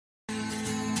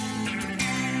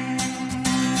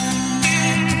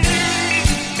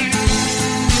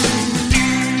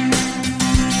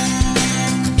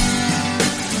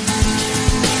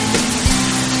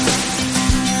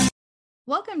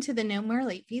to the No More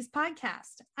Late Fees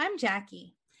podcast. I'm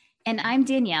Jackie. And I'm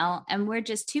Danielle, and we're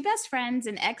just two best friends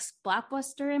and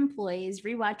ex-Blockbuster employees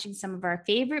rewatching some of our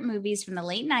favorite movies from the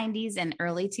late 90s and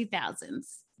early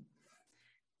 2000s.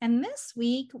 And this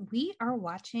week, we are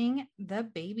watching The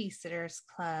Baby-Sitters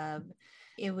Club.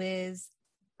 It was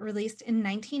released in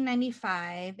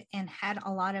 1995 and had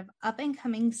a lot of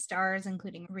up-and-coming stars,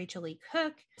 including Rachel Lee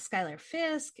Cook, Skylar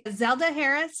Fisk, Zelda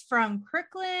Harris from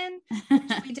Crooklyn,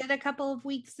 which we did a couple of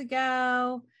weeks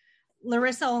ago,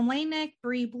 Larissa Oleynik,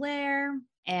 Brie Blair,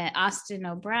 and Austin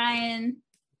O'Brien.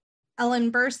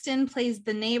 Ellen Burstyn plays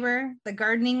the neighbor, the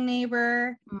gardening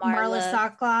neighbor, Marla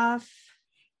Sokoloff.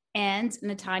 And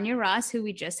Natanya Ross, who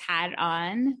we just had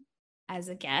on as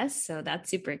a guest. So that's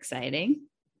super exciting.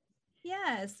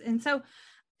 Yes. And so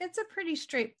it's a pretty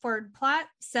straightforward plot.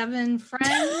 7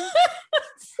 friends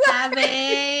have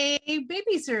a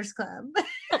babysitters club.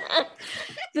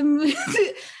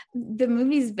 The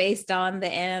movie's based on the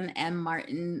Anne M.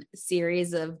 Martin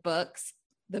series of books,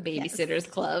 The Babysitters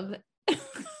Club.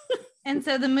 And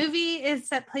so the movie is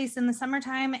set place in the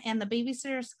summertime, and the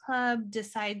Babysitters Club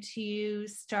decide to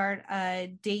start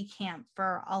a day camp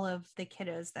for all of the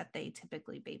kiddos that they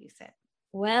typically babysit.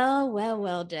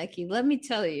 Well, Jackie, let me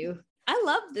tell you, I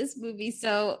love this movie.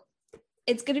 So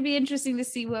it's going to be interesting to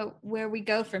see where we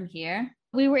go from here.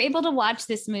 We were able to watch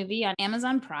this movie on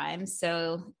Amazon Prime.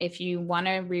 So if you want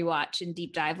to rewatch and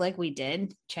deep dive like we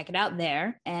did, check it out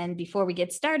there. And before we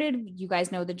get started, you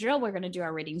guys know the drill. We're going to do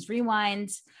our ratings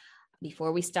rewinds.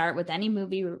 Before we start with any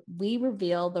movie, we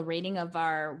reveal the rating of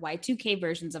our Y2K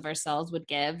versions of ourselves would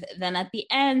give. Then at the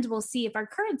end, we'll see if our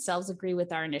current selves agree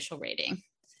with our initial rating.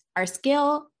 Our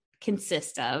scale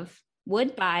consists of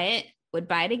would buy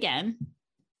it again.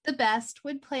 The best,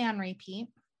 would play on repeat.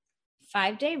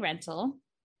 5-day rental.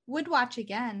 Would watch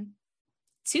again.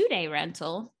 2-day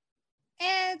rental.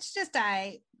 It's just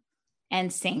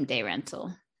And same-day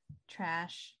rental.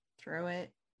 Trash. Throw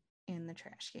it in the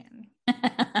trash can.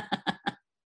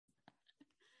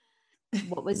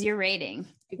 What was your rating?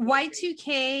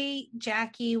 Y2K,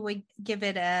 Jackie would give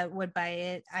it would buy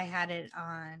it. I had it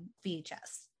on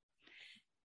VHS.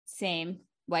 Same.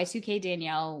 Y2K,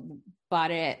 Danielle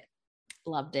bought it,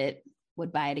 loved it,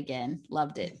 would buy it again,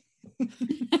 loved it.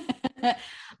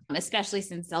 Especially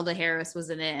since Zelda Harris was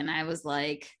in it, and I was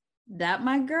like, that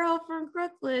my girl from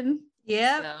Brooklyn.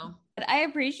 Yeah. So, but I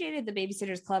appreciated the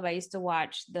Babysitters Club. I used to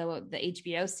watch the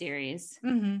HBO series,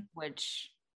 which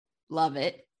love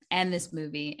it, and this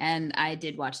movie, and I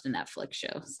did watch the Netflix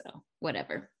show. So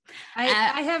whatever.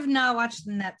 I have not watched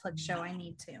the Netflix show. I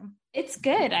need to. It's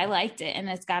good. I liked it, and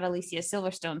it's got Alicia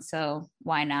Silverstone, so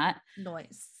why not?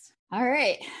 Nice. All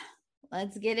right,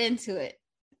 let's get into it.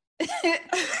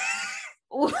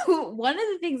 One of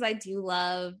the things I do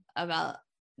love about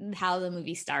how the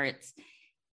movie starts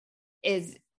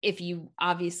is, if you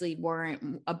obviously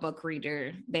weren't a book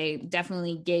reader, they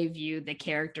definitely gave you the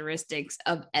characteristics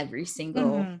of every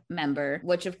single member,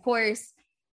 which of course,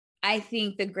 I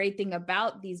think the great thing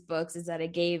about these books is that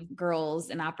it gave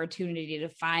girls an opportunity to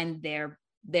find their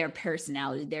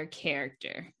personality, their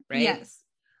character, right? Yes.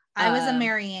 I was a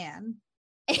Marianne.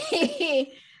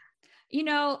 You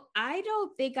know, I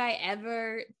don't think I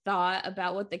ever thought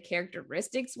about what the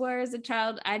characteristics were as a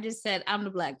child. I just said, I'm the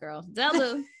Black girl.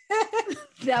 Zelda.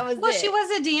 That was Well, she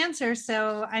was a dancer,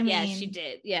 so I mean. Yeah, she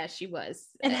did. Yeah, she was.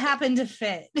 It happened to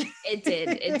fit. It did.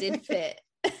 It did fit.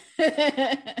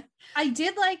 I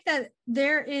did like that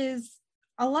there is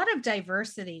a lot of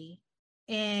diversity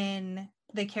in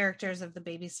the characters of the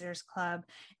Babysitters Club.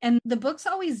 And the books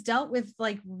always dealt with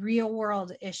like real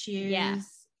world issues. Yeah.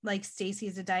 Like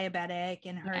Stacy's a diabetic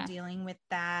and her dealing with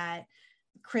that.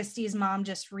 Christy's mom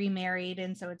just remarried,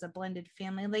 and so it's a blended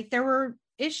family. Like there were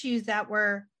issues that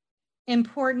were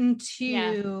important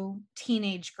to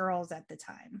teenage girls at the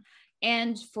time.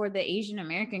 And for the Asian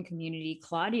American community,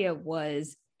 Claudia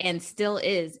was and still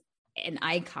is an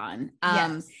icon.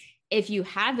 Yes. If you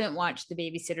haven't watched The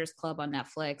Babysitters Club on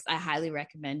Netflix, I highly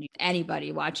recommend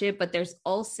anybody watch it. But there's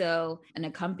also an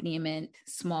accompaniment,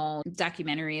 small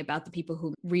documentary about the people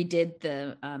who redid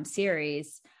the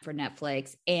series for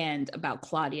Netflix, and about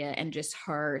Claudia and just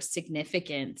her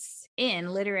significance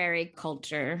in literary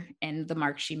culture and the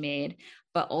mark she made,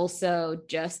 but also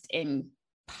just in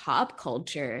pop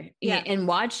culture. And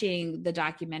watching the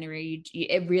documentary,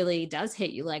 it really does hit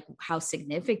you like how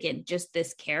significant just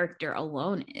this character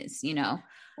alone is, you know.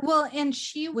 Well, and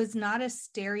she was not a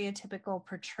stereotypical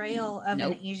portrayal of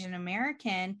an Asian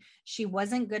American. She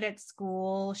wasn't good at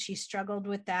school. She struggled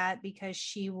with that because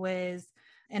she was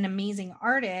an amazing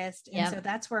artist. And so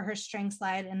that's where her strengths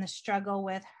lied, and the struggle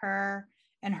with her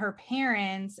and her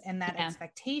parents and that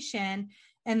expectation.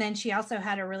 And then she also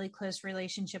had a really close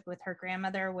relationship with her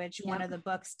grandmother, which one of the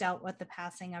books dealt with the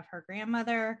passing of her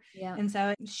grandmother. And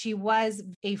so she was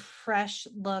a fresh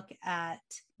look at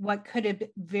what could have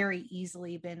very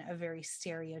easily been a very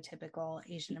stereotypical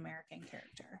Asian American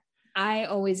character. I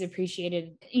always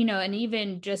appreciated, and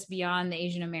even just beyond the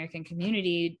Asian American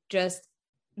community, just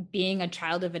being a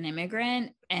child of an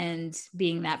immigrant and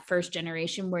being that first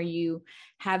generation where you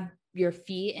have your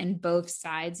feet in both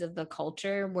sides of the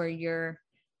culture, where you're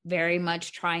very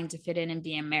much trying to fit in and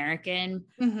be American,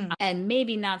 and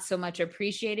maybe not so much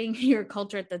appreciating your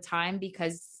culture at the time,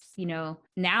 because,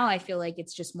 now I feel like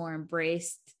it's just more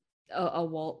embraced, a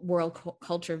world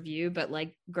culture view. But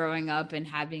like growing up and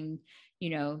having,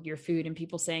 your food and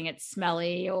people saying it's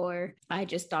smelly, or I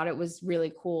just thought it was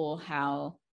really cool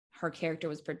how her character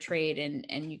was portrayed,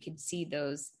 and you could see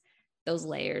those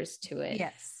layers to it.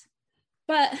 Yes.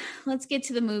 But let's get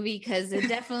to the movie, because it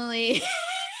definitely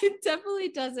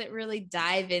doesn't really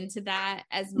dive into that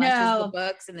as much as the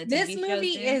books and the TV shows. This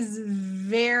movie is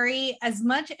very, as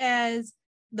much as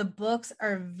the books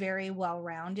are very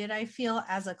well-rounded, I feel,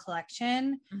 as a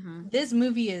collection, this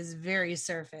movie is very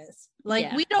surface.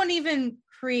 Like we don't even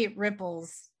create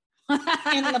ripples in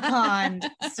the pond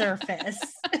surface.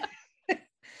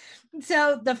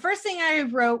 So the first thing I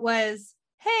wrote was,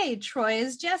 hey, Troy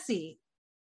is Jesse.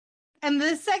 And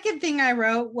the second thing I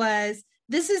wrote was,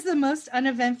 this is the most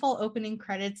uneventful opening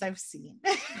credits I've seen.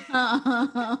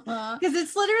 Because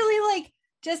it's literally like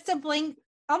just a blank,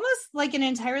 almost like an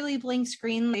entirely blank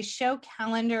screen. They show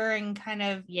calendar and kind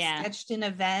of sketched in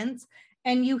events,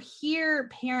 and you hear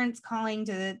parents calling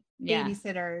to the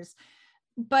babysitters.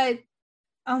 But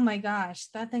oh my gosh,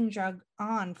 that thing drug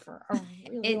on for a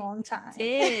really long time.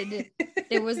 It did.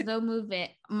 There was no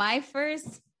movement. My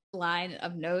first line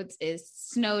of notes is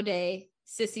Snow Day,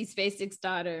 Sissy Spacek's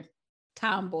daughter,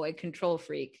 tomboy, control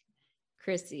freak,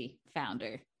 Chrissy,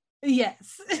 founder.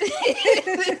 Yes.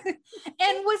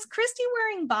 And was Christy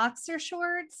wearing boxer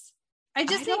shorts? I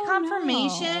just need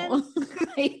confirmation.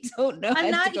 I don't know.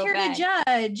 I'm not here to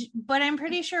judge, but I'm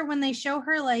pretty sure when they show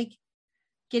her like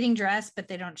getting dressed, but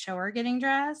they don't show her getting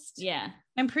dressed. Yeah.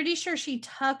 I'm pretty sure she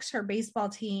tucks her baseball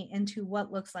tee into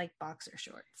what looks like boxer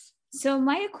shorts. So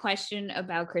my question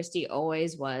about Christy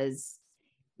always was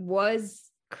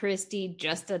Christy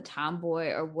just a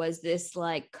tomboy, or was this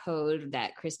like code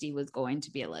that Christy was going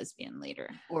to be a lesbian later,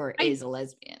 or is a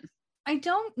lesbian? I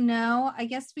don't know. I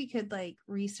guess we could like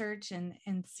research and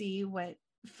see what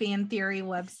fan theory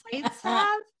websites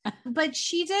have. But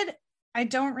she did, I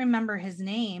don't remember his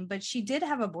name, but she did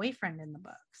have a boyfriend in the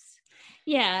books.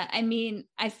 Yeah, I mean,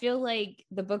 I feel like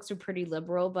the books are pretty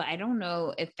liberal, but I don't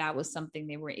know if that was something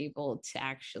they were able to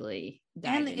actually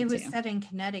dive into. And it was set in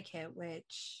Connecticut,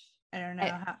 which I don't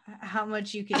know how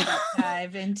much you can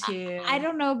dive into. I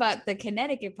don't know about the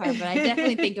Connecticut part, but I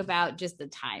definitely think about just the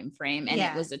time frame. And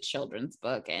it was a children's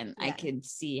book, and I could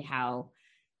see how,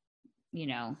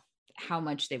 how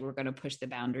much they were going to push the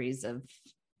boundaries of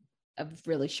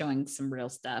really showing some real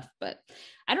stuff. But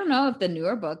I don't know if the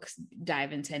newer books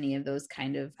dive into any of those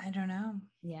kind of. I don't know.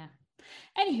 Yeah.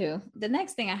 Anywho, the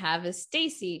next thing I have is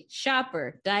Stacy,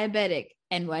 shopper, diabetic,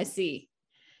 NYC.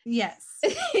 Yes.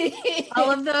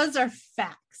 All of those are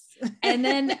facts. And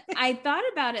then I thought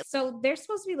about it. So they're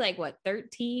supposed to be like, what,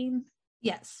 13?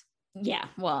 Yes. Yeah.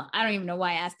 Well, I don't even know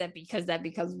why I asked that, because that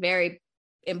becomes very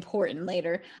important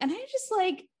later. And I just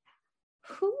like,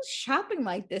 who's shopping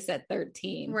like this at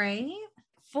 13? Right.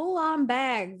 Full on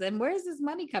bags. And where's this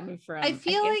money coming from? I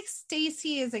feel like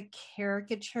Stacy is a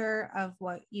caricature of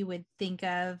what you would think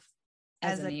of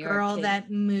as a girl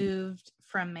that moved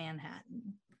from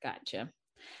Manhattan. Gotcha.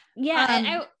 Yeah. And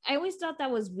I always thought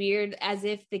that was weird, as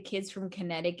if the kids from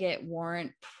Connecticut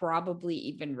weren't probably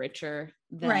even richer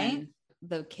than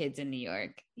the kids in New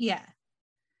York. Yeah.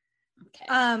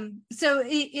 Okay. So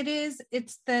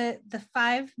it's the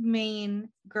 5 main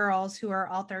girls who are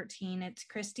all 13. It's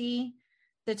Christy,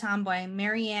 the tomboy,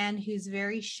 Marianne, who's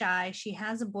very shy. She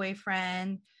has a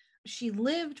boyfriend. She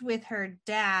lived with her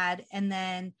dad, and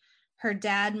then her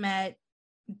dad met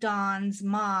Dawn's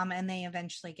mom, and they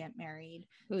eventually get married.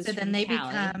 So then they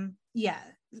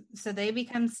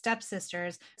become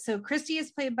stepsisters. So Christy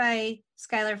is played by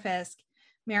Skylar Fisk.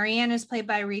 Marianne is played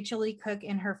by Rachel Lee Cook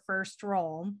in her first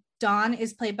role. Dawn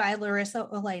is played by Larissa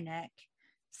Oleynik.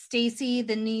 Stacy,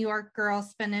 the New York girl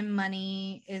spending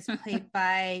money, is played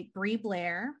by Brie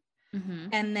Blair. Mm-hmm.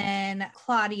 And then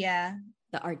Claudia,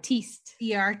 the artiste,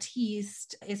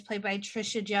 is played by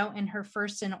Trisha Joe in her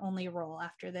first and only role.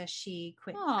 After this, she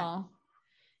quit. Oh,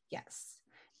 yes.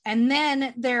 And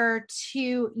then there are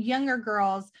 2 younger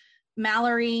girls.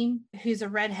 Mallory, who's a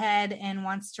redhead and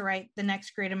wants to write the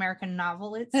next great American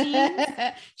novel, it seems.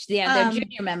 Yeah, they're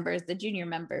the junior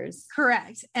members.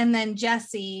 Correct. And then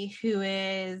Jessie, who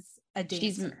is a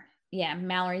dancer.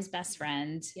 Mallory's best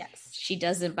friend. Yes. She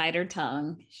doesn't bite her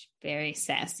tongue. She's very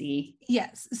sassy.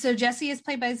 Yes. So Jessie is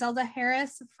played by Zelda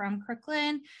Harris from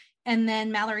Crooklyn. And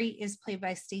then Mallory is played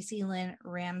by Stacey Lynn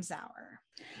Ramsauer.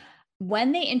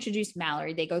 When they introduce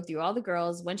Mallory, they go through all the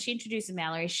girls. When she introduces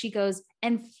Mallory, she goes,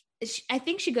 I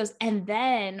think she goes, and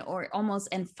then, or almost,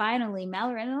 and finally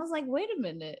Mallory. And I was like, wait a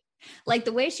minute. Like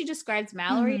the way she describes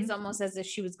Mallory is almost as if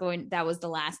she was going, that was the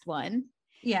last one.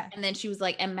 Yeah. And then she was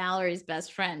like, and Mallory's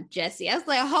best friend, Jessie. I was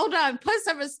like, hold on, put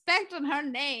some respect on her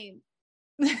name.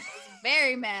 I was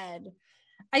very mad.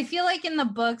 I feel like in the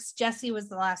books, Jessie was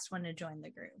the last one to join the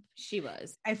group. She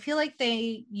was. I feel like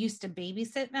they used to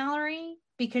babysit Mallory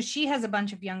because she has a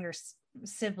bunch of younger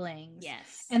siblings.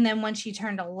 Yes. And then when she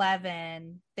turned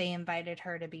 11, they invited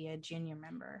her to be a junior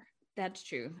member. That's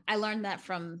true. I learned that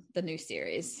from the new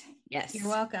series. Yes. You're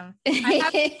welcome. I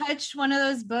haven't touched one of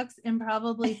those books in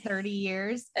probably 30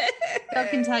 years. So I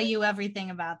can tell you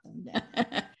everything about them.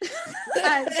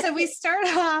 So we start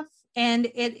off and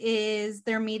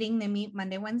they're meeting. They meet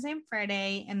Monday, Wednesday, and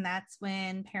Friday. And that's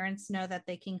when parents know that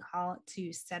they can call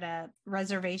to set up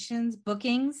reservations,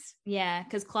 bookings. Yeah,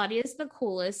 because Claudia is the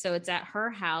coolest. So it's at her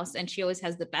house and she always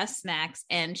has the best snacks.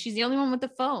 And she's the only one with the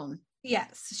phone.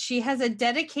 Yes, she has a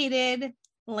dedicated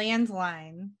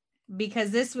landline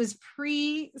because this was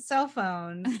pre-cell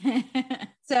phone.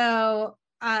 So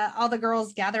all the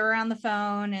girls gather around the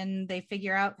phone and they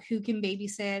figure out who can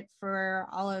babysit for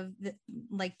all of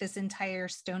this entire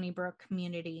Stony Brook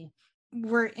community.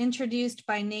 We're introduced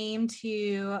by name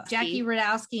to Jackie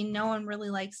Radowski. No one really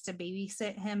likes to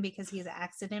babysit him because he's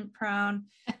accident prone.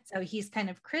 So he's kind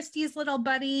of Christy's little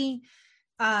buddy.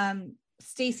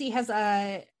 Stacy has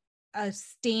a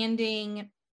standing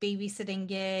babysitting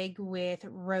gig with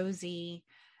Rosie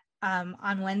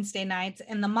on Wednesday nights,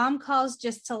 and the mom calls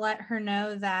just to let her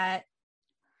know that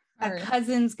a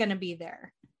cousin's gonna be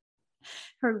there.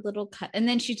 Her little and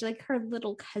then she's like, her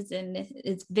little cousin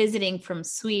is visiting from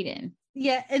Sweden.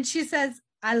 Yeah, and she says,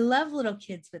 I love little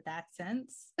kids with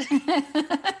accents.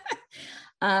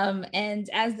 And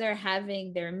as they're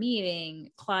having their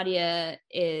meeting,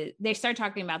 they start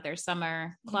talking about their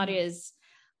summer. Claudia is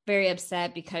very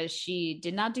upset because she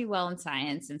did not do well in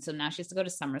science. And so now she has to go to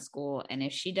summer school. And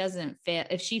if she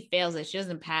fails it, she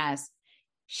doesn't pass,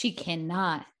 she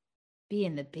cannot be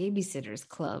in the babysitters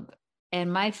club.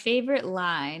 And my favorite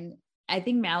line, I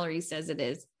think Mallory says it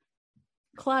is,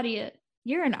 Claudia,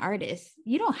 you're an artist.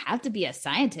 You don't have to be a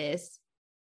scientist.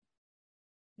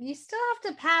 You still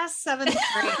have to pass 7th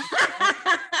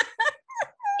grade.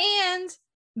 And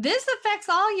this affects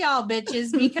all y'all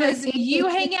bitches because you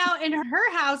hang out in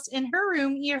her house, in her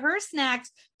room, eat her snacks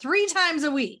 3 times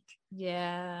a week.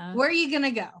 Yeah. Where are you going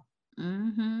to go?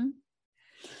 Mm-hmm.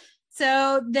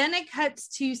 So then it cuts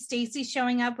to Stacy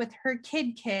showing up with her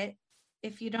kid kit.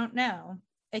 If you don't know,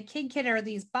 a kid kit are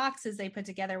these boxes they put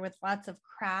together with lots of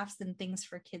crafts and things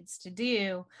for kids to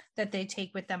do that they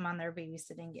take with them on their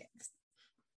babysitting gigs.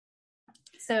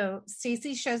 So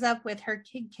Stacy shows up with her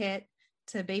kid kit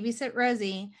to babysit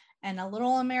Rosie and a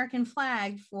little American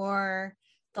flag for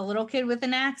the little kid with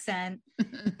an accent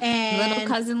and little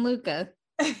cousin Luca.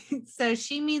 So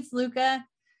she meets Luca.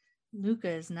 Luca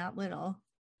is not little.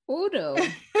 Oh no.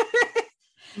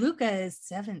 Luca is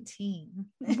 17.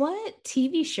 What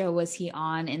TV show was he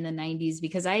on in the 90s?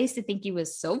 Because I used to think he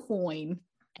was so fine.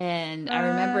 And I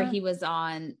remember he was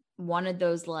on one of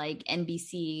those like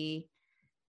NBC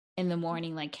in the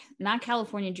morning, like not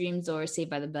California Dreams or Saved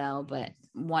by the Bell, but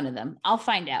one of them. I'll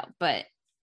find out, but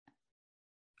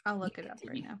I'll look it up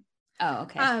right now. Oh,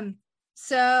 okay.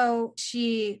 So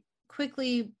she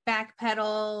quickly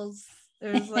backpedals.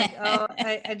 It was like, oh,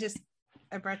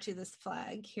 I brought you this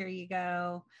flag. Here you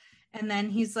go. And then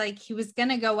he's like, he was going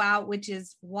to go out, which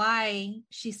is why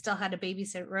she still had to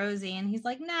babysit Rosie. And he's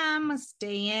like, nah, I'm going to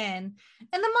stay in.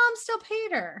 And the mom still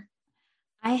paid her.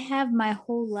 I have my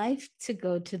whole life to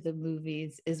go to the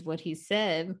movies, is what he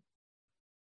said.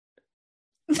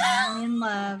 In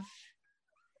love.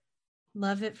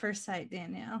 Love at first sight,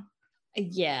 Danielle.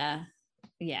 Yeah.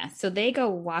 Yeah. So they go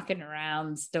walking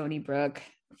around Stony Brook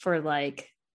for like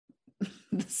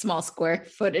the small square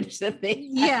footage that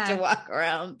they have to walk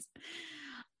around.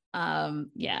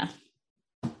 Yeah.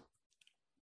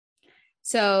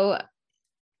 So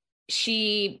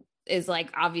she is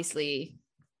like obviously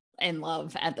in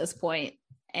love at this point,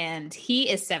 and he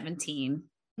is 17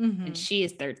 and she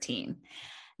is 13.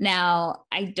 Now,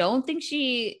 I don't think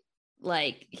she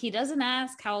Like, he doesn't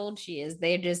ask how old she is.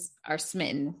 They just are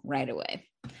smitten right away.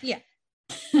 Yeah.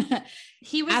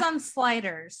 He was on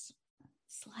Sliders.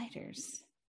 Sliders.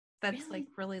 That's really? like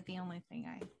really the only thing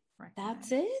I recognize.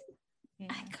 That's it? Yeah.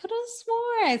 I could have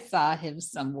swore I saw him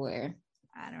somewhere.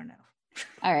 I don't know.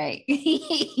 All right.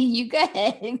 You go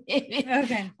ahead.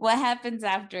 Okay. What happens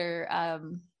after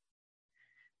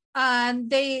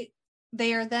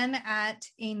they are then at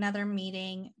another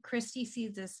meeting. Christy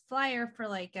sees this flyer for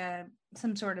like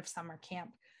some sort of summer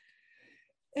camp.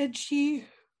 And she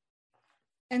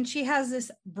has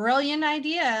this brilliant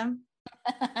idea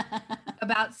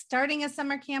about starting a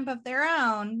summer camp of their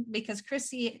own because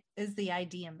Christy is the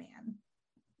idea man.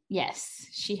 Yes,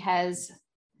 she has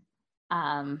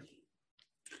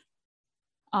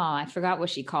I forgot what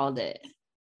she called it.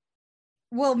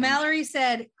 Well, Mallory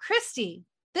said, Christy,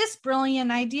 this brilliant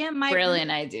idea might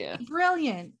idea.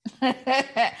 Brilliant.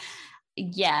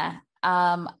 Yeah.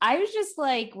 I was just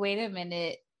like, wait a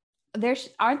minute.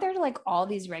 Aren't there like all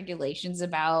these regulations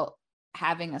about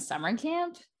having a summer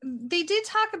camp? They did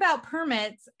talk about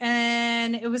permits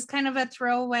and it was kind of a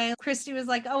throwaway. Christy was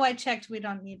like, oh, I checked. We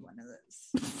don't need one of those.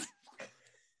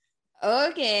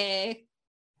 Okay.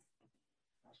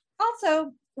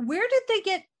 Also, where did they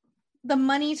get the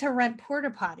money to rent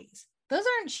porta potties? Those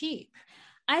aren't cheap.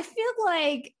 I feel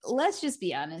like, let's just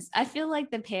be honest. I feel like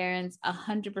the parents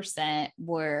 100%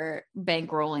 were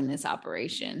bankrolling this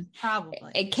operation.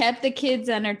 Probably. It kept the kids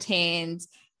entertained.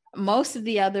 Most of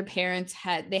the other parents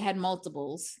had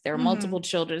multiples. There were multiple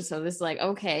children. So it's like,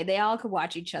 okay, they all could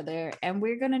watch each other. And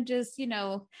we're going to just,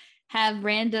 have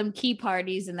random key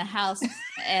parties in the house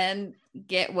and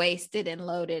get wasted and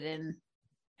loaded.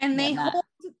 And they hold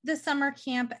the summer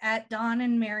camp at Dawn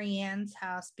and Marianne's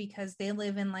house because they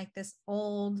live in like this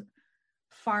old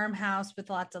farmhouse with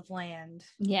lots of land.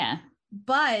 Yeah.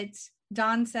 But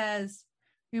Dawn says,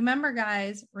 remember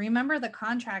the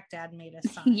contract Dad made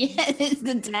us sign. Yes,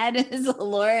 the dad is a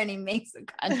lawyer and he makes a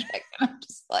contract. And I'm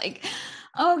just like,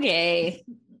 okay,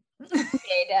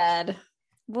 Dad,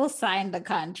 we'll sign the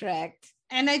contract.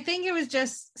 And I think it was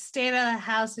just stay at the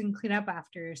house and clean up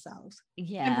after yourselves.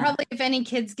 Yeah. And probably if any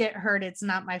kids get hurt, it's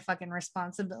not my fucking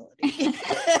responsibility.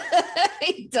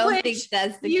 I don't think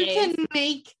that's the case.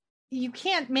 You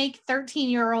can't make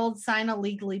 13-year-olds sign a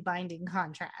legally binding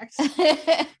contract.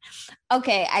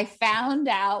 Okay, I found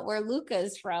out where Luca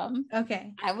is from.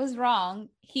 Okay. I was wrong.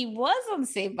 He was on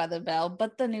Saved by the Bell,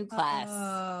 but the new class.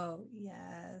 Oh,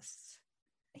 yes.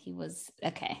 He was,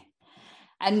 okay.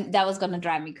 And that was going to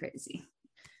drive me crazy.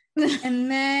 And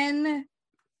then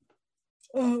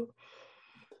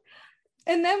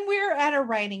we're at a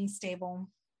writing stable,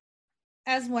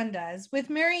 as one does, with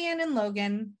Marianne and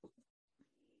Logan.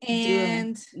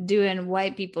 And doing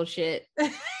white people shit.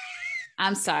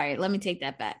 I'm sorry, let me take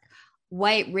that back.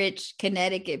 White, rich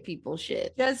Connecticut people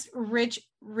shit. Just rich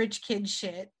kid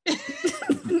shit.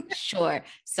 Sure,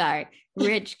 sorry,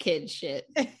 rich kid shit.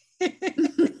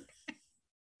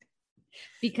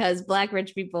 Because Black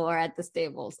rich people are at the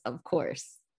stables, of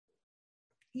course.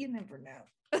 You never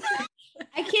know.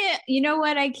 I can't, you know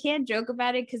what? I can't joke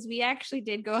about it because we actually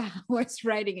did go horse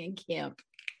riding in camp.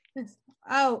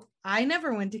 Oh, I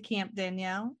never went to camp,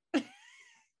 Danielle.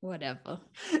 Whatever.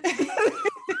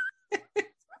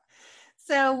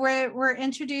 So we're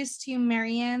introduced to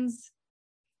Marianne's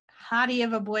hottie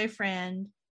of a boyfriend,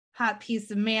 hot piece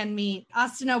of man meat,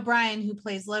 Austin O'Brien, who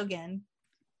plays Logan.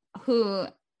 Who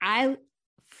I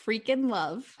freaking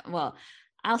love. Well,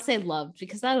 I'll say loved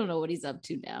because I don't know what he's up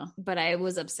to now, but I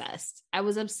was obsessed. I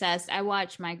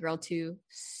watched My Girl 2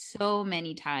 so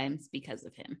many times because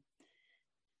of him.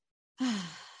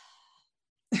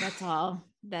 That's all.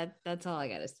 That's all I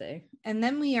gotta say. And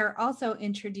then we are also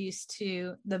introduced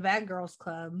to the Bad Girls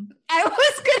Club. I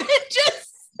was gonna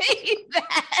just say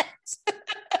that.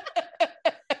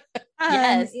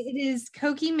 Yes. It is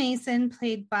Cokie Mason,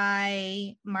 played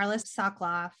by Marla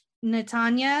Sokoloff,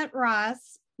 Natanya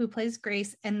Ross, who plays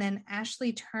Grace, and then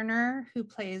Ashley Turner, who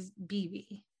plays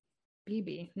BB.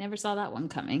 Never saw that one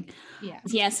coming.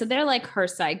 Yeah. So they're like her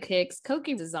sidekicks.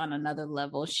 Cokie is on another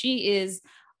level. She is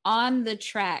on the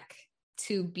track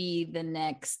to be the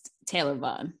next Taylor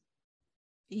Vaughn.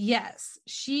 Yes,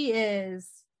 she is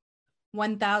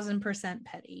 1000%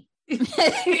 petty.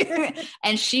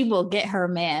 And she will get her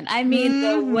man. I mean,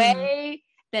 the way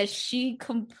that she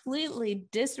completely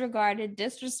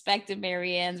disrespected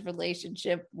Marianne's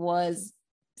relationship was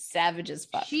savage as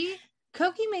fuck.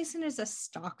 Cokie Mason is a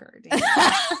stalker.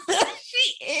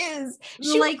 She is.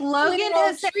 Logan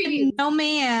has said, no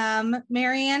ma'am.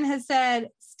 Marianne has said,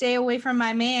 stay away from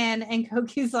my man. And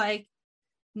Cokie's like,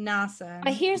 Nasa.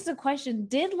 But here's the question.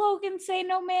 Did Logan say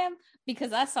no, ma'am?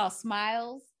 Because I saw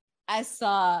smiles. I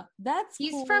saw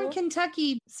he's cool. from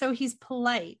Kentucky, so he's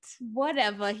polite.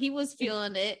 Whatever. He was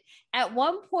feeling it. At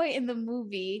one point in the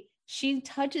movie, she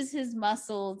touches his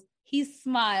muscles. He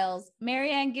smiles.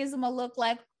 Marianne gives him a look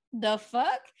like, the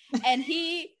fuck? And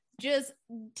he just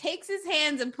takes his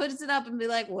hands and puts it up and be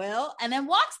like, well, and then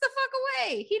walks the fuck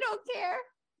away. He don't care.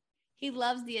 He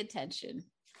loves the attention.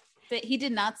 But he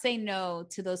did not say no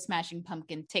to those Smashing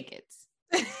Pumpkin tickets.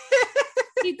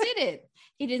 He did it.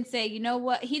 He didn't say, you know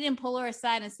what? He didn't pull her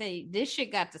aside and say, this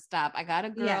shit got to stop. I got a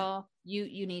girl. Yeah.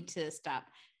 You need to stop.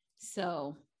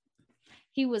 So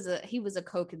he was a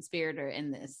co-conspirator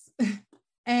in this.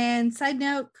 And side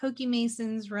note, Cokie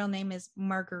Mason's real name is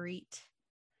Marguerite.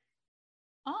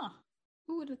 Oh,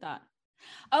 who would have thought?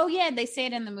 Oh yeah, they say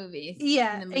it in the movie.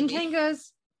 Yeah, and Ken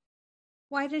goes,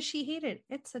 why does she hate it?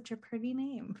 It's such a pretty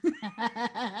name.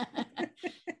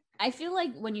 I feel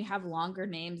like when you have longer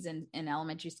names in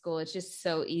elementary school, it's just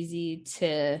so easy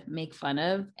to make fun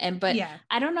of. But yeah.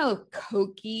 I don't know if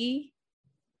Cokie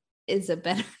is a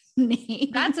better name.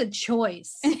 That's a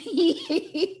choice.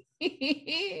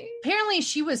 Apparently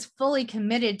she was fully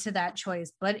committed to that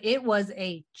choice, but it was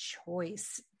a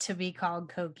choice to be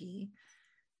called Cokie.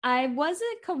 I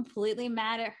wasn't completely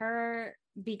mad at her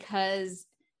because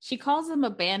she calls them a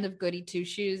band of goody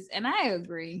two-shoes, and I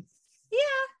agree. Yeah.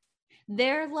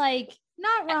 They're like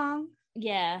not wrong.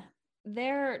 Yeah.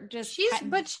 They're just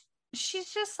but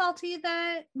she's just salty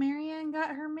that Marianne got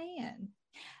her man.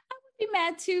 I would be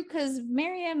mad too, because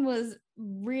Marianne was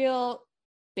real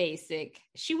basic.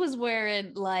 She was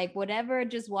wearing like whatever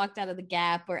just walked out of the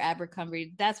Gap or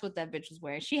Abercrombie. That's what that bitch was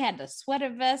wearing. She had the sweater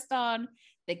vest on,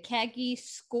 the khaki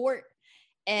skirt,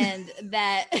 and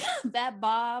that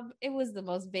bob. It was the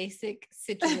most basic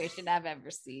situation I've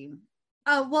ever seen.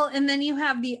 Oh, well, and then you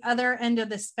have the other end of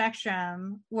the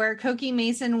spectrum where Cokie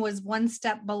Mason was one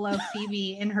step below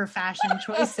Phoebe in her fashion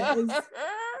choices.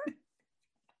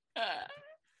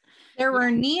 There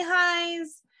were knee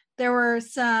highs. There were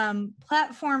some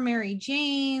platform Mary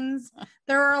Janes.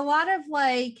 There were a lot of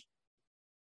like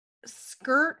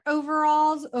skirt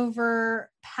overalls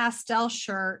over pastel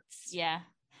shirts. Yeah.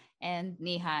 And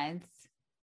knee highs.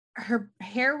 Her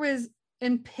hair was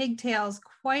in pigtails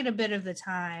quite a bit of the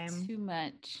time. Too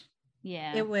much.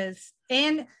 Yeah. It was.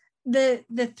 And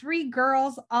the three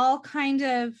girls all kind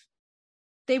of,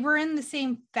 they were in the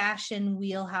same fashion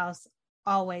wheelhouse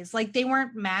always. Like they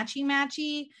weren't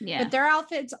matchy, yeah, but their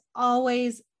outfits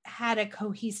always had a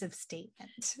cohesive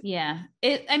statement. Yeah.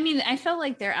 I felt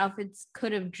like their outfits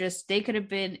could have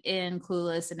been in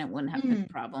Clueless and it wouldn't have been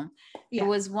a problem. Yeah. It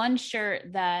was one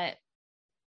shirt that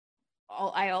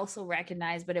I also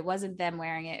recognized, but it wasn't them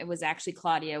wearing it. It was actually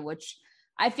Claudia, which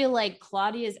I feel like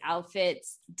Claudia's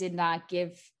outfits did not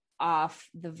give off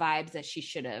the vibes that she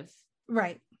should have.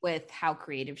 Right. With how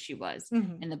creative she was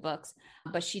in the books.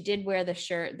 But she did wear the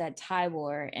shirt that Ty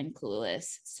wore in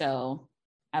Clueless. So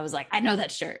I was like, I know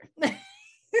that shirt.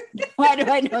 Why do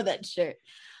I know that shirt?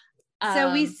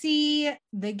 So we see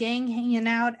the gang hanging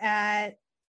out at,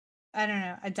 I don't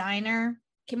know, a diner.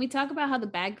 Can we talk about how the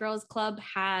Bad Girls Club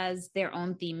has their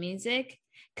own theme music?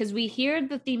 Because we hear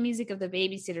the theme music of the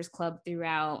Babysitters Club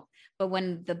throughout, but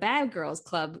when the Bad Girls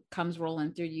Club comes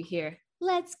rolling through, you hear,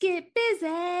 let's get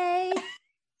busy.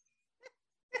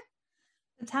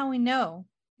 That's how we know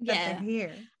that they're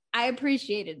here. I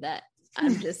appreciated that.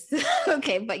 I'm just,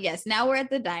 okay, but yes, now we're at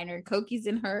the diner. Cokie's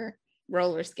in her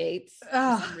roller skates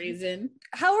for some reason.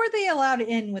 How are they allowed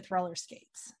in with roller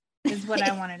skates is what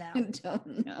I want to know. I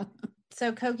don't know.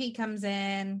 So Cokie comes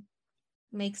in,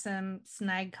 makes some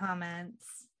snide comments,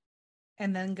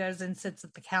 and then goes and sits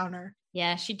at the counter.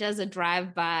 Yeah, she does a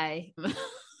drive-by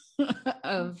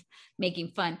of making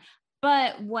fun.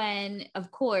 But when,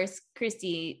 of course,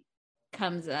 Christy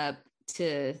comes up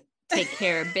to take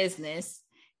care of business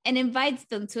and invites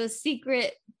them to a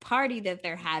secret party that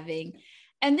they're having.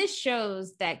 And this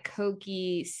shows that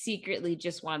Cokie secretly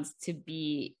just wants to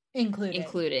be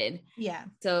included. Yeah.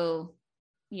 So,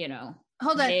 you know.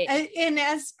 Hold on. And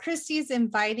as Christy's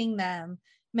inviting them,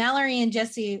 Mallory and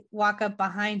Jesse walk up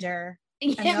behind her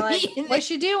and they're like, what's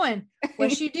she doing?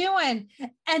 What's she doing?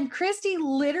 And Christy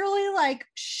literally like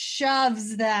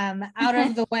shoves them out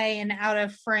of the way and out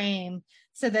of frame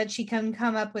so that she can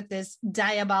come up with this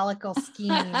diabolical scheme.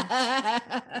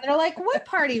 They're like, what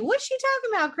party? What's she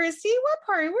talking about, Christy? What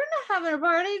party? We're not having a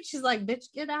party. She's like, bitch,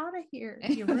 get out of here.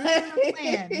 You're ruining our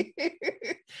plan.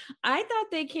 I thought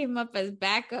they came up as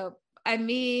backup. I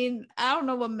mean, I don't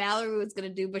know what Mallory was going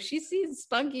to do, but she seems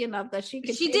spunky enough that she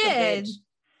could. She did.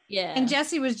 Yeah. And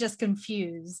Jesse was just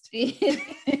confused.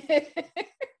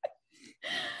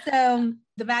 So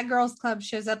the Bad Girls Club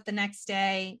shows up the next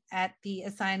day at the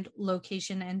assigned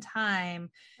location and time.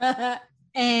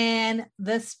 And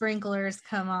the sprinklers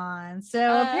come on.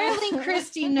 So apparently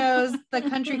Christy knows the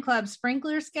country club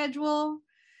sprinkler schedule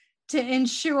to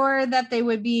ensure that they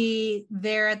would be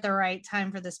there at the right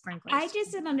time for the sprinklers. I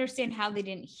just didn't understand how they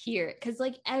didn't hear it, because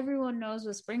like everyone knows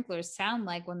what sprinklers sound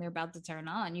like when they're about to turn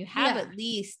on. You have at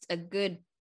least a good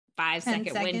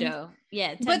 5-second window.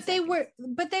 Yeah, but they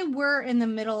were in the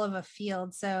middle of a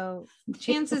field, so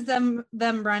chances them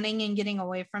running and getting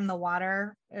away from the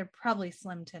water are probably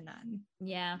slim to none.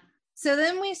 Yeah. So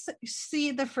then we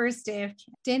see the first day of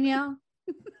camp. Danielle,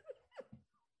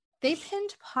 they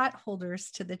pinned pot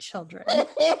holders to the children.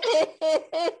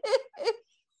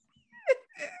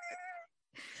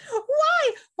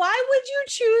 Why would you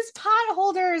choose pot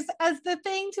holders as the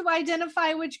thing to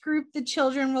identify which group the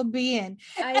children will be in?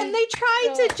 And they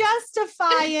tried to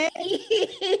justify it.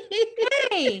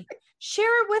 Hey,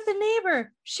 share it with a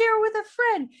neighbor, share it with a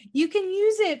friend. You can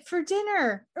use it for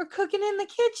dinner or cooking in the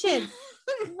kitchen.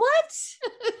 What?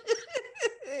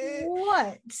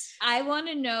 What? I want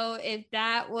to know if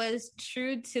that was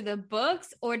true to the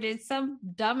books, or did some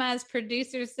dumbass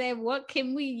producer say, what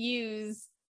can we use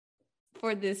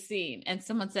for this scene? And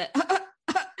someone said,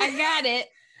 I got it.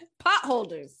 Pot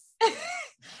holders.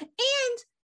 And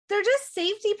they're just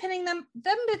safety pinning them.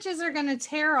 Them bitches are going to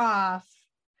tear off,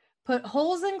 put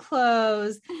holes in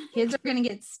clothes. Kids are going to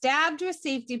get stabbed with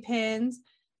safety pins.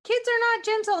 Kids are not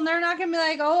gentle, and they're not going to be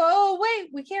like, oh, wait,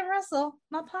 we can't wrestle.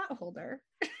 My pot holder.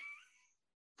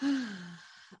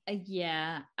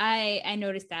 Yeah, I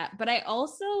noticed that. But I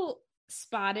also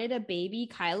spotted a baby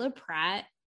Kyla Pratt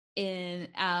in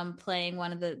playing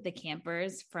one of the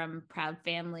campers from Proud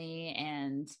Family,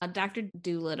 and Dr.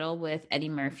 Dolittle with Eddie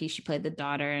Murphy. She played the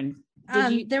daughter. And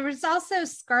there was also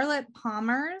Scarlett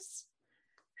Palmer's,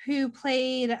 who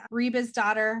played Reba's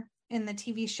daughter in the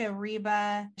TV show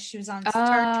Reba. She was on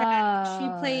Star Trek.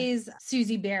 She plays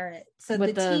Susie Barrett. So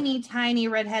the teeny tiny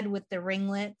redhead with the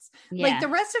ringlets. Yeah. Like the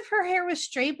rest of her hair was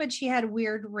straight, but she had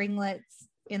weird ringlets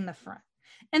in the front.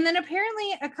 And then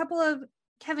apparently a couple of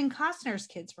Kevin Costner's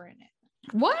kids were in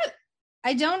it. What?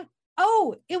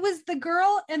 It was the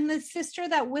girl and the sister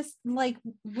that was like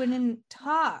wouldn't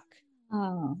talk.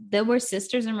 Oh, they were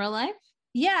sisters in real life?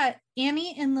 Yeah,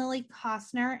 Annie and Lily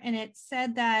Costner. And it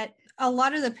said that a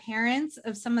lot of the parents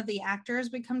of some of the actors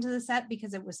would come to the set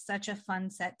because it was such a fun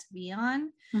set to be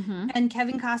on. Mm-hmm. And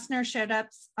Kevin Costner showed up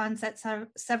on set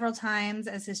several times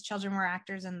as his children were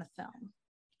actors in the film.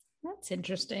 That's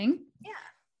interesting. Yeah.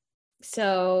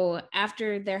 So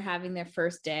after they're having their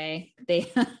first day,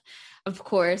 they, of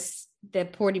course, the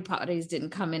porta potties didn't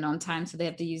come in on time, so they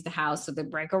have to use the house. So they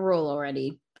break a rule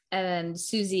already. And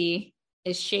Susie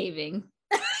is shaving.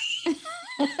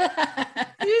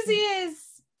 Susie is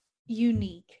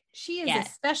unique. She is a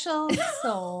special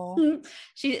soul.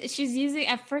 She's using,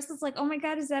 at first it's like, oh my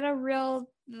God, is that a real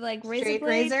like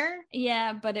razor?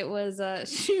 Yeah, but it was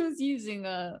she was using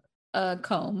a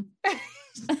comb.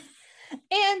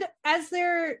 And as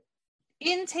they're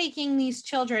intaking these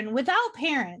children without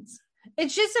parents,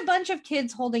 it's just a bunch of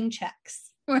kids holding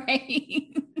checks.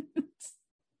 Right.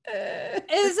 It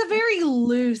is a very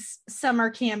loose summer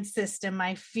camp system,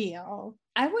 I feel.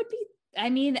 I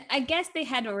guess they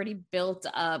had already built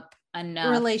up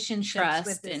enough relationships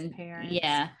with his parents.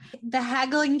 Yeah. The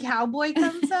haggling cowboy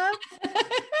comes up.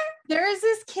 There is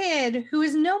this kid who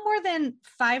is no more than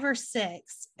 5 or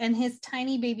 6, and his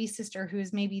tiny baby sister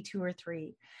who's maybe 2 or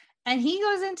 3. And he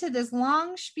goes into this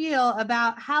long spiel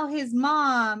about how his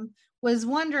mom was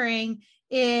wondering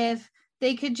if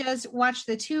they could just watch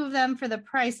the 2 of them for the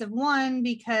price of 1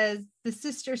 because the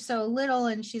sister's so little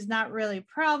and she's not really a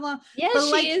problem. Yeah,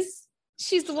 but is.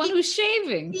 She's the one who's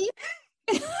shaving.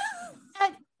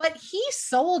 But he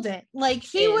sold it. Like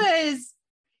he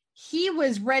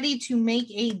was ready to make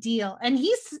a deal, and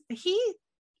he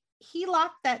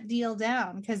locked that deal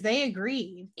down because they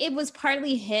agreed. It was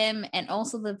partly him and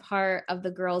also the part of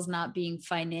the girls not being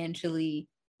financially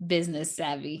business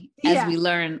savvy, as we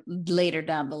learn later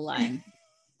down the line.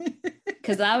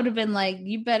 Because I would have been like,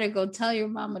 you better go tell your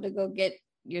mama to go get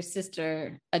your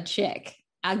sister a check.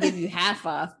 I'll give you half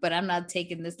off, but I'm not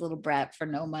taking this little brat for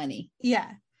no money.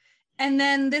 Yeah. And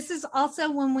then this is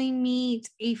also when we meet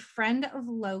a friend of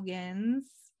Logan's.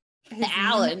 His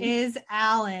Alan. name is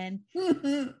Alan.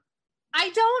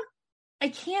 I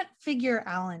can't figure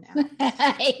Alan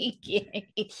out.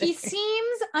 He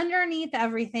seems underneath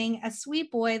everything a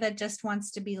sweet boy that just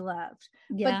wants to be loved.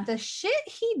 Yeah. But the shit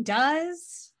he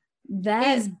does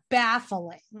is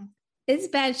baffling. It's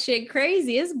bad shit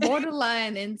crazy. It's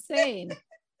borderline insane.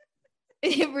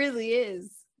 It really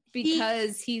is.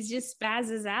 because he's just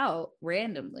spazzes out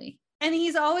randomly. And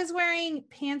he's always wearing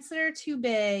pants that are too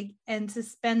big and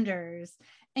suspenders.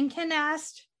 And Ken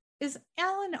asked, is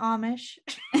Alan Amish?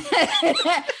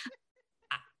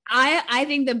 I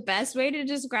think the best way to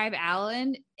describe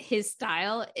Alan, his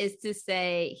style, is to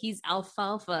say he's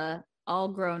alfalfa all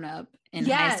grown up in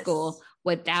high school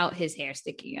without his hair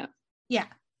sticking up. Yeah.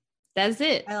 That's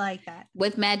it. I like that.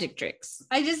 With magic tricks.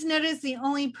 I just noticed the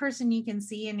only person you can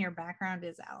see in your background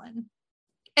is Alan.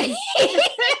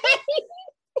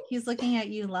 He's looking at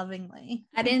you lovingly.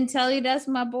 I didn't tell you that's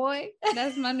my boy.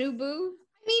 That's my new boo.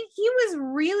 I mean, he was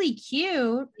really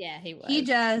cute. Yeah, he was. He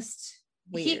just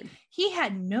weird. He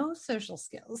had no social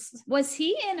skills. Was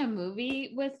he in a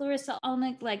movie with Larissa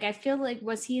Olnick? Like, I feel like,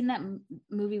 was he in that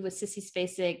movie with Sissy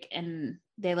Spacek and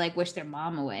they like wish their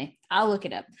mom away? I'll look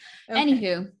it up. Okay.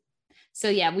 Anywho, so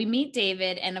yeah, we meet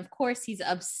David, and of course he's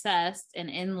obsessed and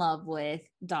in love with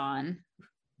Dawn.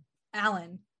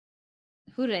 Alan.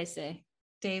 Who did I say?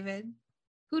 David.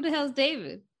 Who the hell's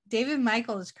David? David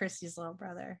Michael is Christy's little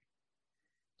brother.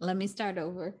 Let me start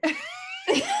over.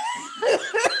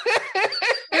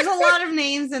 There's a lot of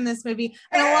names in this movie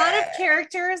and a lot of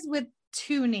characters with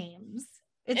two names.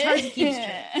 It's hard to keep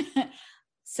straight.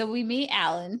 So we meet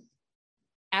Alan.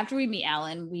 After we meet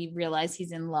Alan, we realize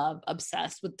he's in love,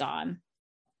 obsessed with Dawn.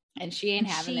 And she ain't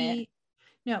having it.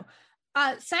 No.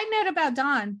 Side note about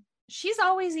Dawn. She's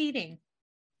always eating.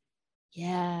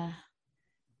 Yeah.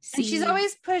 And she's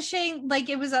always pushing, like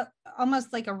it was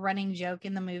almost like a running joke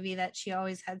in the movie that she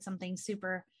always had something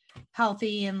super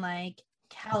healthy and like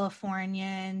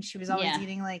Californian. She was always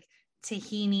eating like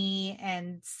tahini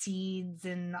and seeds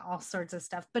and all sorts of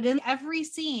stuff. But in every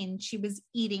scene, she was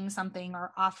eating something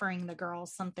or offering the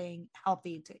girls something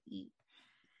healthy to eat.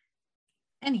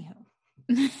 Anywho.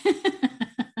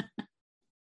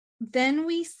 Then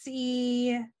we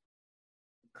see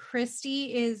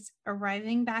Christy is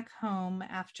arriving back home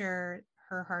after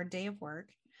her hard day of work,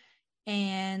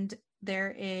 and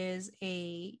there is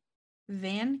a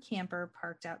van camper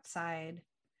parked outside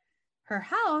her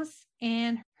house,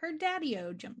 and her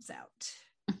daddy-o jumps out,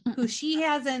 who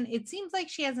it seems like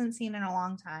she hasn't seen in a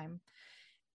long time.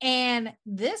 And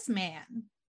this man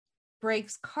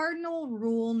breaks cardinal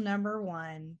rule number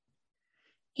 1.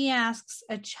 He asks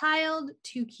a child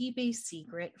to keep a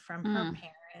secret from her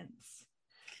parents.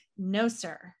 No,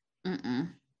 sir.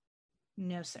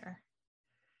 No, sir.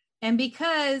 And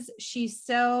because she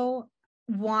so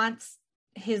wants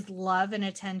his love and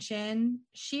attention,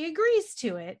 she agrees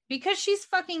to it because she's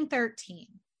fucking 13.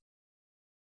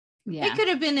 Yeah. It could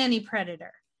have been any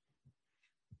predator.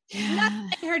 Yeah.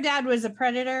 Not that her dad was a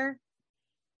predator.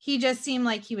 He just seemed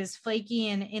like he was flaky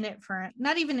and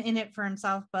not even in it for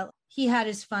himself, but he had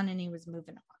his fun and he was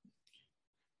moving on.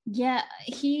 Yeah,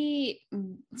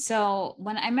 so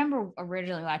when I remember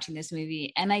originally watching this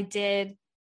movie, and I did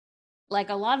like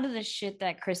a lot of the shit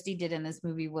that Christy did in this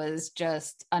movie was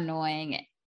just annoying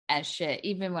as shit,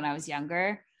 even when I was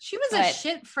younger. She was a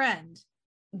shit friend.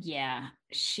 Yeah,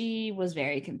 she was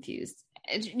very confused.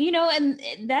 And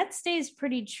that stays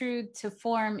pretty true to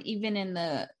form even in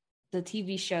the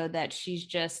TV show, that she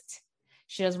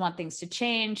doesn't want things to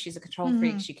change. She's a control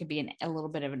freak. She could be a little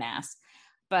bit of an ass.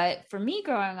 But for me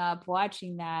growing up,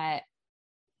 watching that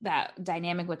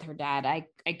dynamic with her dad,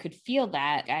 I could feel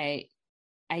that.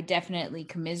 I definitely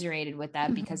commiserated with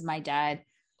that because my dad,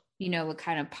 would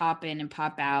kind of pop in and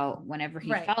pop out whenever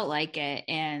he felt like it.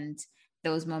 And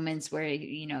those moments where,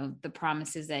 the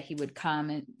promises that he would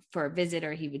come for a visit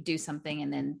or he would do something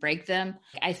and then break them,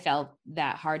 I felt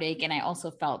that heartache. And I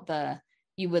also felt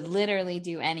you would literally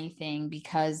do anything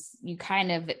because you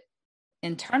kind of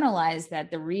internalize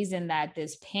that the reason that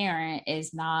this parent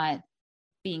is not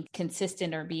being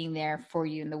consistent or being there for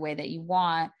you in the way that you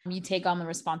want, you take on the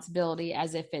responsibility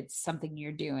as if it's something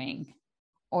you're doing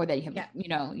or that you have,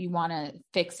 you want to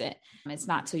fix it. It's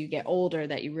not till you get older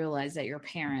that you realize that your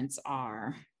parents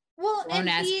are grown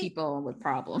as people with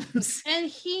problems. And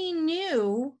he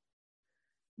knew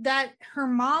that her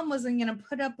mom wasn't going to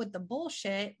put up with the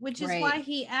bullshit, which is why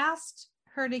he asked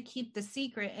her to keep the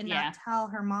secret and not tell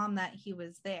her mom that he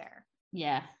was there.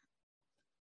 Yeah.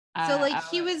 So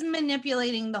he was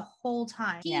manipulating the whole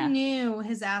time. He knew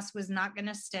his ass was not going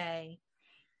to stay.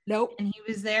 Nope. And he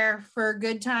was there for a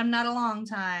good time, not a long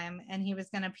time. And he was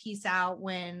going to peace out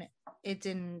when it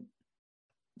didn't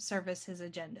service his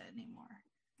agenda anymore.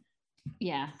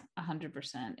 Yeah,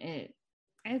 100%.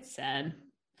 It's sad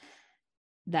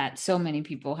that so many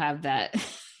people have that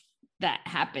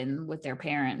happen with their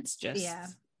parents.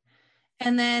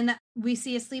 And then we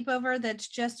see a sleepover that's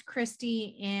just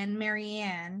Christy and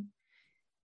Marianne.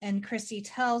 And Christy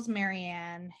tells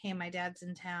Marianne, hey, my dad's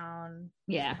in town.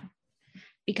 Yeah.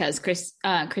 Because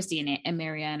Christy and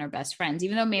Marianne are best friends.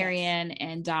 Even though Marianne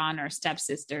and Dawn are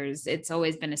stepsisters, it's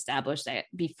always been established that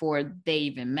before they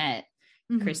even met,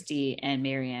 Christy and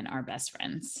Marianne are best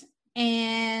friends.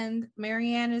 And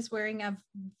Marianne is wearing a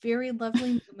very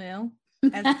lovely muumuu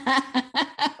as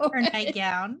her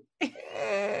nightgown.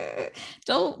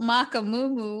 Don't mock a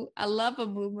muumuu. I love a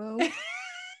muumuu.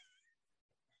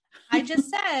 I just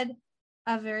said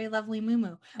a very lovely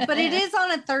muumuu, but it is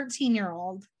on a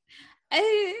 13-year-old.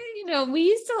 We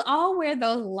used to all wear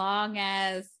those long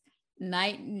ass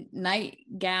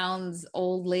nightgowns,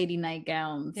 old lady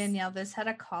nightgowns. Danielle, this had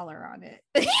a collar on it.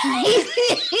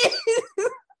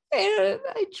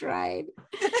 I tried.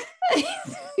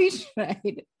 I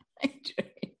tried.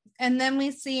 And then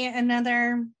we see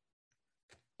another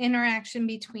interaction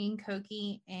between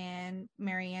Cokie and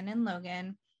Marianne and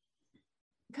Logan.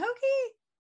 Cokie,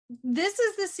 this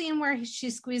is the scene where she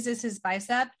squeezes his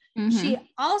bicep. She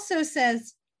also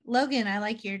says, Logan, I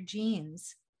like your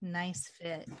jeans. Nice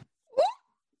fit.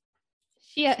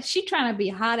 She trying to be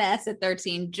hot ass at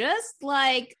 13, just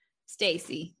like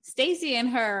Stacy. Stacy and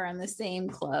her are in the same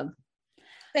club.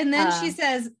 And then she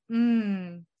says,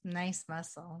 nice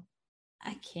muscle.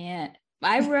 I can't.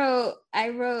 I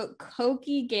wrote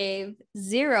Cokie gave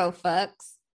 0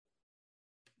 fucks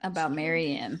about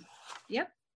Marianne. Yep.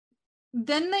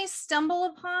 Then they stumble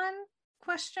upon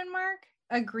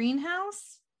a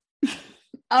greenhouse.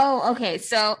 Oh, okay.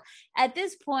 So at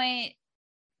this point,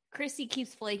 Chrissy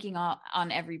keeps flaking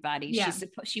on everybody. Yeah.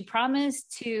 She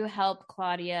promised to help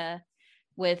Claudia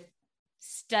with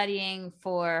studying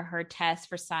for her test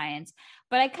for science,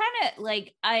 but I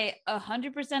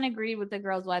 100% agreed with the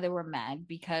girls why they were mad,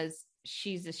 because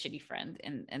she's a shitty friend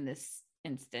in this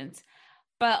instance.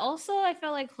 But also I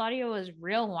felt like Claudia was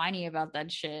real whiny about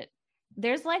that shit.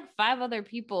 There's like 5 other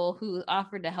people who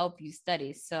offered to help you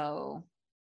study. So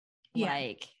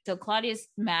so Claudia's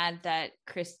mad that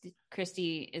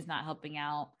Christy is not helping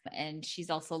out, and she's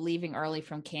also leaving early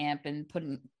from camp and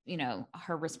putting,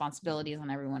 her responsibilities on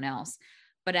everyone else.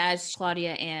 But as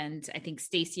Claudia and I think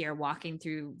Stacy are walking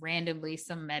through randomly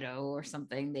some meadow or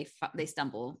something, they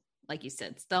stumble, like you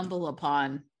said,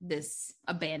 upon this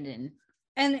abandoned.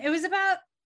 And it was about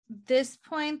this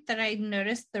point that I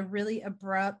noticed the really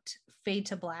abrupt fade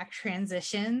to black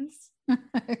transitions.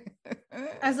 I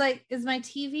was like, is my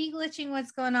TV glitching?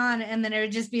 What's going on? And then it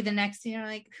would just be the next scene.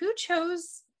 Like, who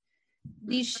chose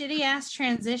these shitty ass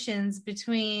transitions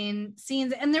between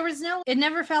scenes? And it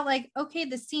never felt like, okay,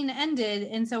 the scene ended,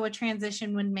 and so a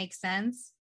transition would make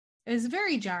sense. It was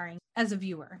very jarring as a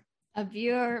viewer. A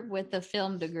viewer with a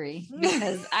film degree,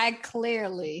 because I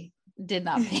clearly did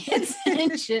not pay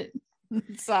attention.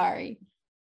 Sorry.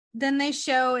 Then they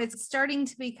show it's starting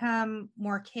to become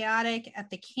more chaotic at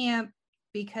the camp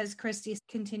because Christy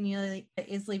continually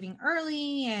is leaving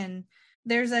early, and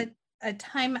there's a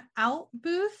timeout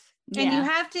booth. Yeah. And you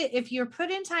have to, if you're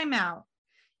put in timeout,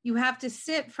 you have to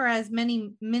sit for as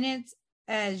many minutes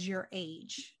as your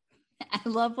age. I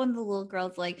love when the little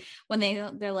girls, like, when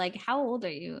they're like, how old are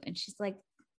you? And she's like,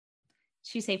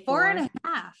 she say 4.5.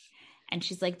 And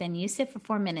she's like, then you sit for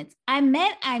 4 minutes. I'm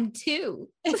 2.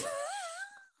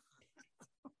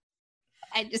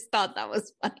 I just thought that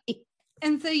was funny.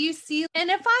 And so you see,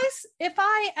 and if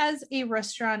I as a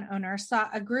restaurant owner saw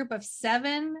a group of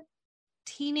 7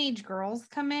 teenage girls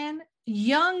come in,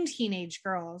 young teenage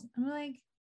girls, I'm like,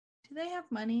 do they have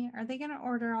money? Are they going to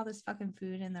order all this fucking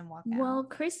food and then walk out? Well,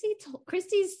 Christy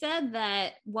said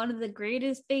that one of the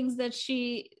greatest things that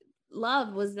she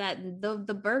loved was that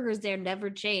the burgers there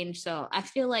never changed. So I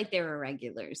feel like they were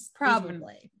regulars.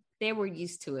 Probably. They were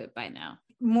used to it by now.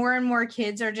 More and more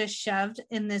kids are just shoved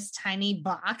in this tiny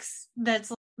box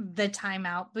that's the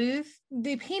timeout booth.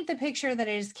 They paint the picture that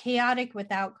it is chaotic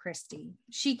without Christy.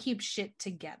 She keeps shit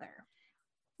together.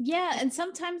 Yeah, and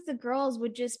sometimes the girls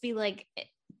would just be like,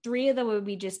 3 of them would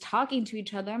be just talking to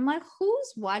each other. I'm like,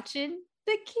 who's watching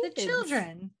the kids? The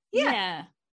children. Yeah.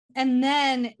 And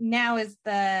then now is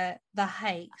the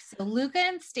hike. So Luca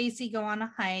and Stacy go on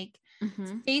a hike.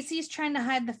 Mm-hmm. Stacy's trying to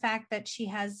hide the fact that she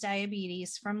has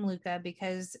diabetes from Luca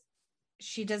because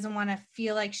she doesn't want to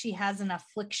feel like she has an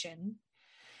affliction.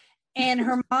 And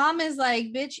her mom is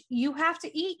like, bitch, you have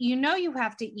to eat. You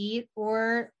have to eat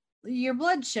or your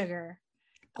blood sugar.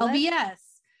 LBS.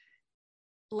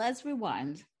 Let's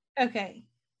rewind. Okay.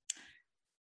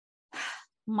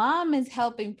 Mom is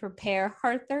helping prepare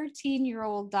her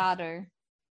 13-year-old daughter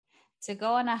to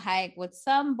go on a hike with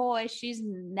some boy she's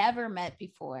never met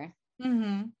before.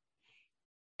 Mm-hmm.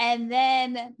 And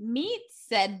then meets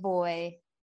said boy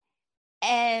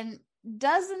and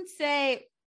doesn't say,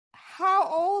 how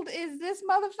old is this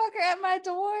motherfucker at my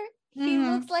door? He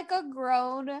looks like a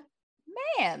grown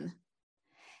man.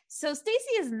 So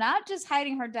Stacy is not just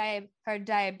hiding her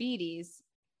diabetes,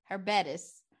 her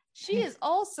betis. She is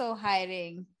also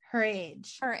hiding her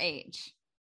age.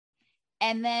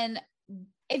 And then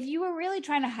if you were really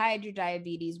trying to hide your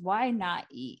diabetes, why not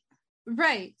eat?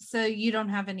 Right. So you don't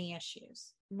have any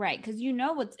issues. Right. Because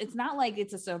it's not like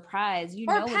it's a surprise.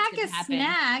 Or pack a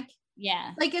snack.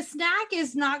 Yeah. Like a snack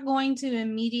is not going to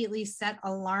immediately set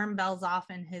alarm bells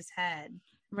off in his head.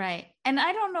 Right. And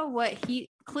I don't know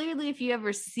clearly, if you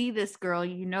ever see this girl,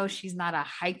 she's not a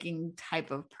hiking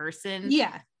type of person.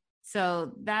 Yeah.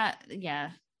 So that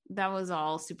was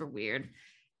all super weird.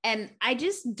 And I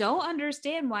just don't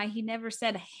understand why he never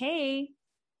said, hey,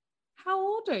 how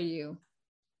old are you?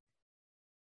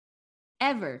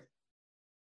 Ever.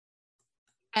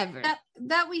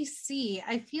 That we see.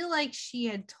 I feel like she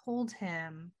had told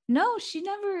him. No, she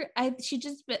never. I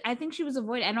think she was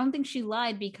avoiding. I don't think she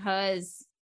lied because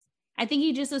I think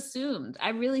he just assumed. I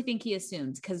really think he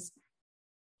assumed because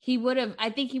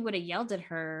I think he would have yelled at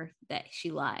her that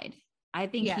she lied. I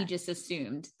think he just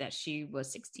assumed that she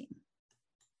was 16.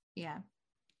 Yeah.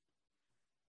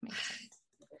 Makes sense.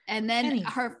 And then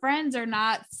her friends are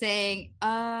not saying,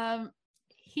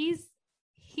 he's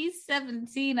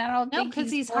 17. I don't think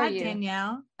because he's hot,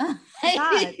 Danielle.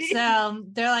 Hot. So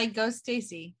they're like, go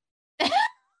Stacy.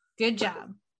 Good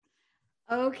job.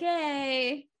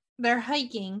 Okay. They're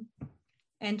hiking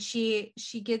and she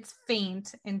gets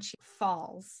faint and she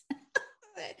falls.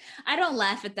 I don't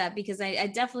laugh at that because I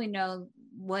definitely know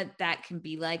what that can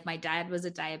be like. My dad was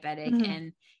a diabetic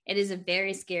and it is a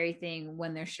very scary thing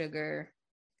when their sugar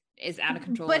is out of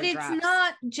control. But it's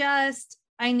not just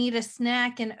I need a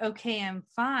snack and okay, I'm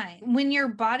fine. When your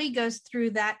body goes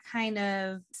through that kind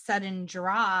of sudden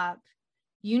drop,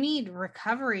 you need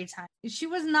recovery time. She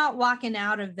was not walking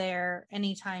out of there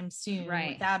anytime soon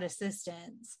without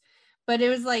assistance. But it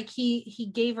was like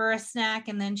he gave her a snack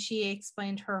and then she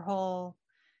explained her whole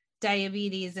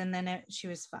diabetes and then she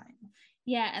was fine.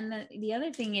 Yeah. And the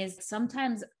other thing is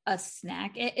sometimes a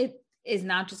snack, it is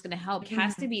not just going to help. It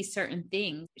has to be certain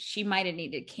things. She might have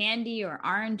needed candy or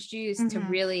orange juice to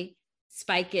really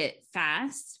spike it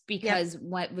fast because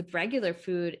with regular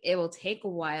food, it will take a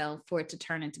while for it to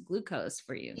turn into glucose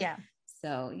for you. Yeah.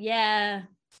 So yeah,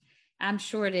 I'm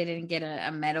sure they didn't get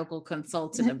a medical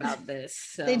consultant about this.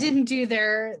 So. They didn't do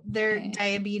their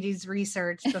diabetes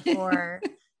research before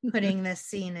putting this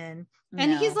scene in.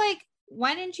 And he's like,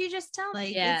 why didn't you just tell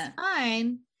me? It's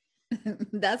fine.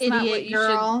 That's idiot not what you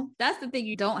girl. should. That's the thing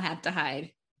you don't have to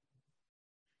hide.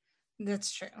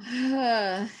 That's true.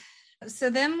 So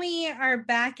then we are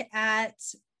back at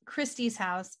Christy's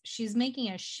house. She's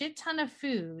making a shit ton of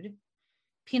food.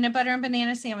 Peanut butter and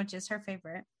banana sandwiches, her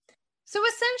favorite. So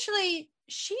essentially,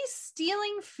 she's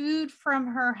stealing food from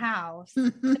her house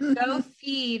to go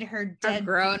feed her dead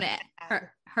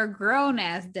her grown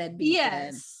ass deadbeat.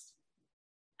 Yes.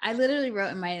 Dad. I literally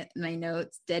wrote in my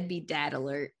notes, deadbeat dad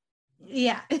alert.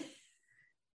 Yeah.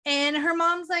 And her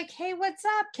mom's like, hey, what's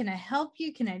up? Can I help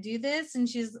you? Can I do this? And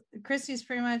Christy's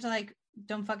pretty much like,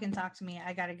 don't fucking talk to me.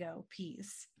 I gotta go.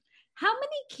 Peace. How many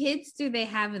kids do they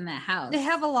have in that house? They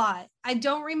have a lot. I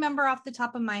don't remember off the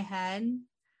top of my head,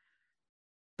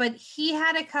 but he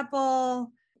had a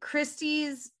couple.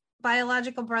 Christy's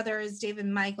biological brother is David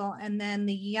Michael, and then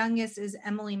the youngest is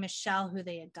Emily Michelle, who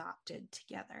they adopted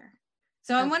together.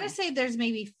 So I want to say there's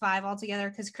maybe 5 altogether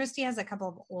because Christy has a couple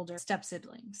of older step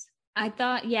siblings. I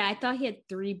thought he had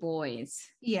 3 boys.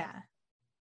 Yeah.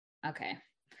 Okay.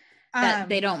 That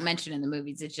they don't mention in the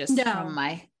movies. It's just from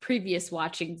my previous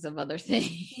watchings of other things.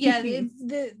 Yeah,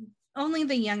 only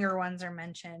the younger ones are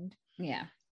mentioned. Yeah.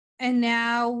 And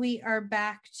now we are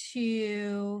back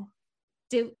to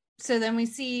so then we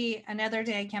see another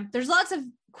day at camp. There's lots of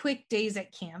quick days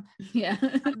at camp. Yeah.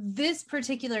 This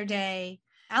particular day,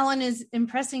 Alan is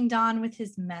impressing Dawn with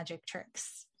his magic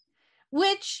tricks,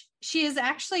 which she is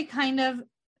actually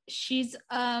she's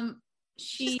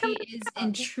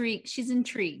intrigued. She's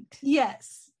intrigued.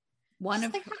 Yes. How do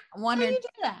you do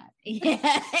that?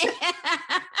 Yeah.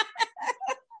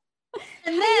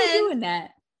 And then how are you doing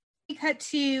that? We cut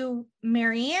to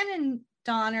Marianne and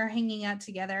Dawn are hanging out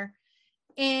together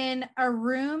in a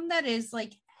room that is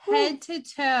like head to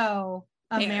toe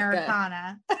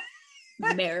Americana.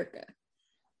 America.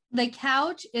 The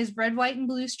couch is red, white, and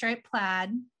blue striped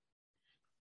plaid.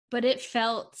 But it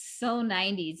felt so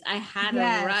 90s. I had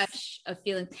a rush of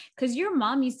feeling because your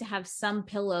mom used to have some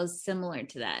pillows similar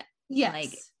to that. Yes.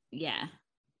 Like, yeah.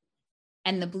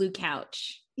 And the blue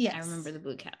couch. Yes. I remember the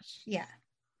blue couch. Yeah.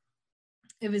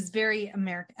 It was very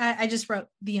American. I just wrote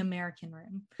the American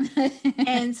room.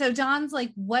 And so Dawn's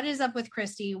like, what is up with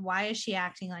Christy? Why is she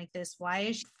acting like this? Why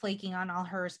is she flaking on all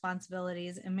her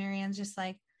responsibilities? And Marianne's just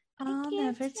like, I'll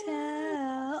never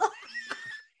tell.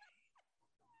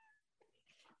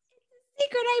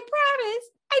 Secret, I promise.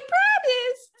 I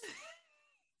promise.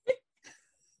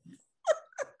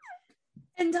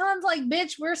 And Dawn's like,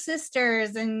 bitch, we're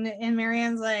sisters. And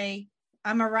Marianne's like,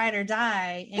 I'm a ride or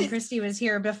die. And Christy was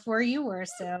here before you were.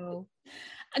 So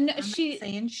no, I'm she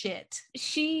saying shit.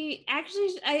 She actually,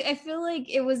 I feel like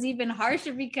it was even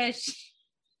harsher because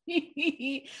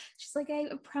she's like, I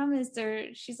promised her.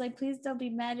 She's like, please don't be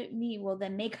mad at me. Well,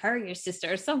 then make her your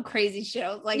sister or some crazy shit.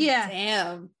 I was like,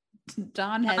 damn.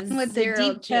 Dawn has with zero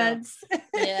the deep cuts.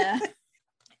 Yeah.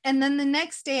 And then the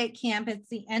next day at camp, it's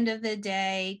the end of the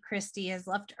day. Christy has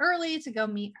left early to go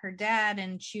meet her dad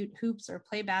and shoot hoops or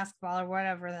play basketball or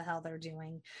whatever the hell they're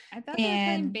doing. I thought they were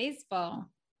playing baseball.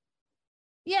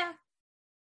 Yeah.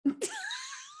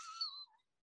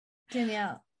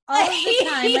 Danielle, all of the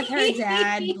time with her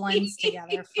dad blends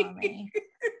together for me.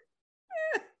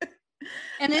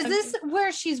 And is this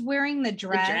where she's wearing the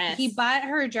dress? He bought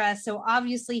her a dress, so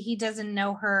obviously he doesn't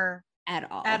know her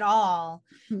at all.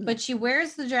 But she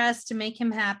wears the dress to make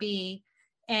him happy,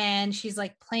 and she's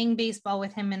like playing baseball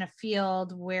with him in a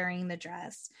field wearing the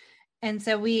dress. And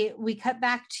so we cut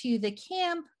back to the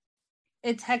camp.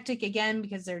 It's hectic again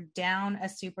because they're down a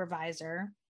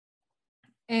supervisor.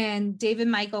 And David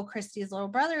Michael, Christy's little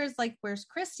brother, is like, where's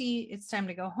Christy? It's time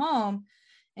to go home.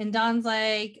 And Dawn's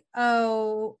like,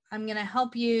 oh, I'm going to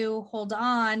help you. Hold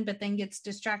on. But then gets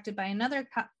distracted by another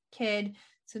kid.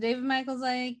 So David Michael's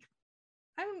like,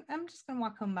 I'm just going to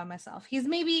walk home by myself. He's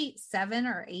maybe 7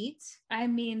 or 8. I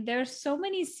mean, there's so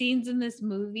many scenes in this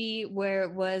movie where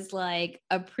it was like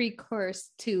a precursor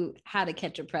to How to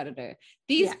Catch a Predator.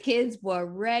 These kids were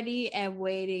ready and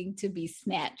waiting to be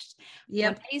snatched.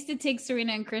 When I used to take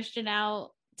Serena and Christian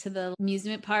out to the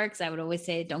amusement parks, I would always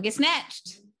say, don't get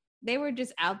snatched. They were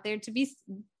just out there to be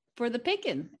for the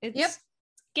picking. It's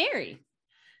scary.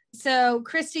 So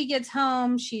Christy gets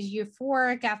home. She's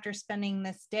euphoric after spending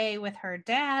this day with her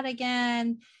dad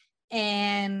again.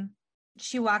 And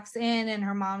she walks in and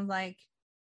her mom's like,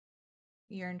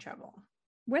 you're in trouble.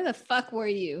 Where the fuck were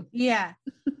you? Yeah.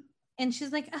 And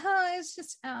she's like, oh, it's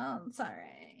just, I'm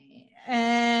sorry.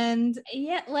 And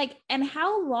and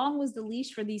how long was the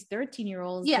leash for these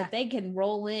 13-year-olds that they can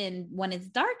roll in when it's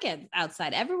dark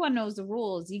outside? Everyone knows the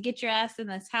rules. You get your ass in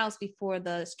this house before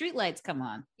the streetlights come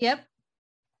on. Yep.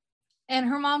 And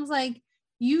her mom's like,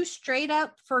 you straight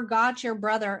up forgot your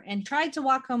brother and tried to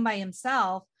walk home by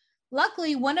himself.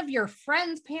 Luckily, one of your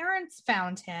friend's parents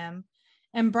found him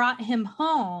and brought him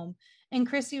home. And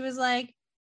Christy was like,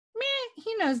 meh,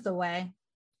 he knows the way.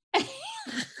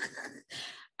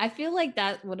 I feel like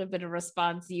that would have been a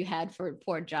response you had for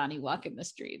poor Johnny walking the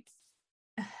streets.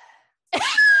 I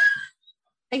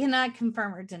cannot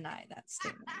confirm or deny that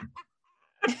statement.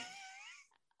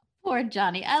 Poor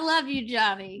Johnny. I love you,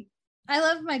 Johnny. I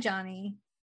love my Johnny.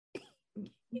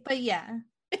 But yeah.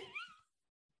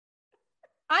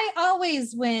 I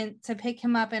always went to pick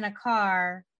him up in a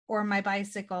car or my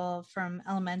bicycle from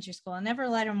elementary school. I never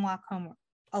let him walk home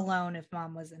alone if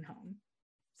mom wasn't home.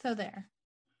 So there.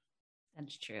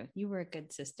 That's true. You were a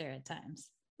good sister at times.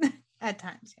 At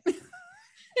times, yes.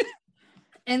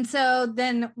 And so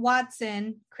then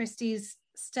Watson, Christy's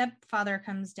stepfather,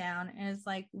 comes down and is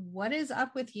like, what is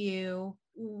up with you?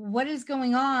 What is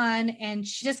going on? And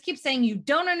she just keeps saying, you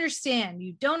don't understand.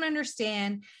 You don't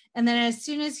understand. And then as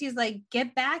soon as he's like,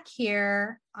 get back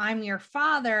here, I'm your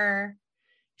father,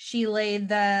 she laid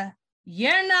the,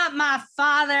 you're not my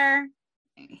father.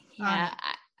 Yeah.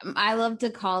 I love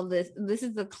to call this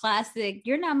is the classic,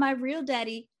 you're not my real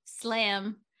daddy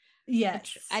slam.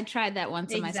 Yes. I tried that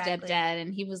once on my stepdad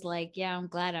and he was like, yeah, I'm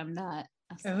glad I'm not.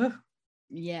 Like,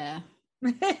 yeah.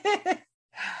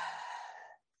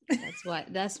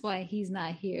 That's why he's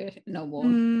not here no more.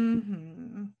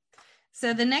 Mm-hmm.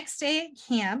 So the next day at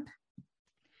camp,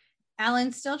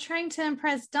 Alan's still trying to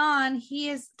impress Dawn. He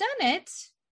has done it.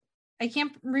 I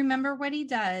can't remember what he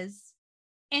does.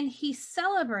 And he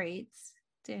celebrates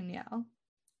Danielle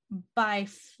by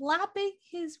flapping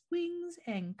his wings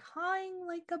and cawing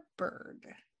like a bird.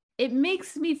 It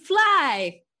makes me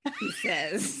fly, he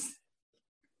says.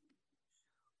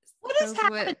 What is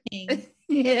happening?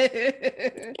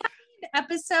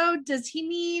 Episode, does he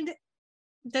need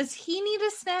a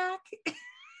snack?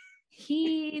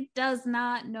 He does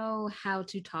not know how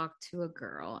to talk to a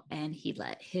girl, and he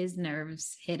let his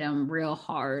nerves hit him real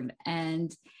hard,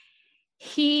 and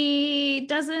he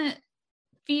doesn't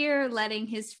fear letting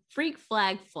his freak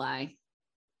flag fly.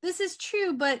 this is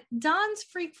true, but Dawn's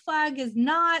freak flag is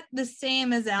not the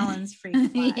same as Alan's freak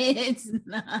flag. It's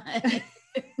not.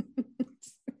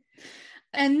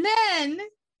 And then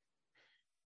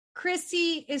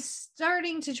Chrissy is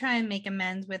starting to try and make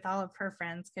amends with all of her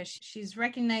friends because she's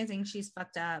recognizing she's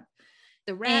fucked up.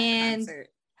 The rap concert.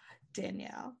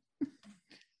 Danielle.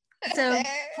 So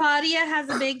Claudia has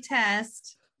a big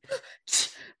test.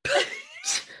 Claudia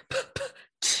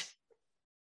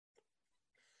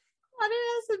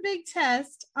has a big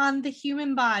test on the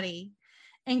human body.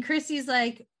 And Chrissy's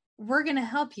like, we're going to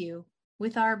help you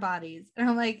with our bodies. And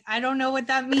I'm like, I don't know what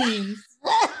that means.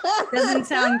 Doesn't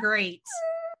sound great.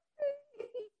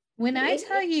 When I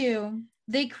tell you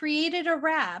they created a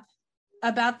rap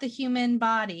about the human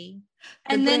body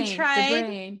and then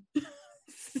tried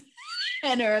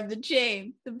center of the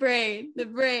chain, the brain,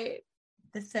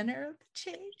 the center of the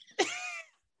chain.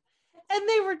 And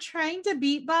they were trying to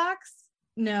beatbox.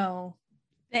 No.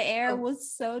 The air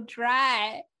was so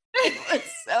dry. It was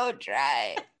so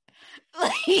dry.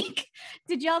 Like,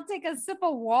 did y'all take a sip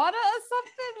of water or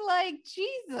something? Like,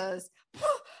 Jesus.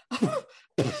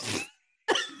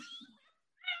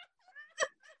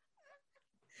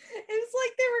 It was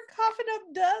like they were coughing up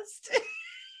dust.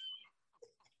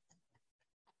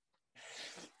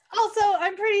 Also,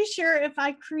 I'm pretty sure if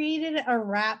I created a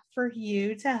rap for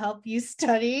you to help you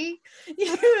study,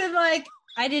 you would like,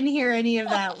 I didn't hear any of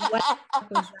that. What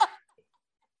was that?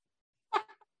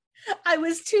 I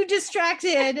was too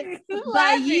distracted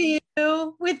by you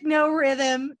with no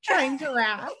rhythm trying to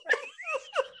rap.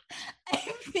 I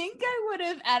think I would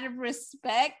have, out of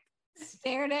respect,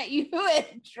 stared at you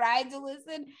and tried to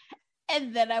listen.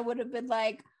 And then I would have been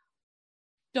like,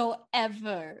 don't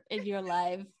ever in your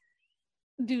life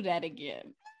do that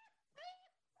again.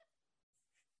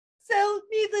 So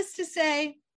needless to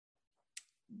say,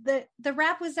 the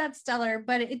rap was not stellar,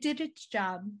 but it did its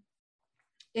job.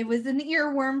 It was an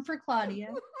earworm for Claudia.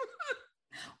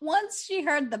 Once she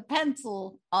heard the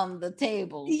pencil on the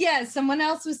table. Yeah, someone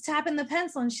else was tapping the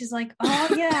pencil and she's like, oh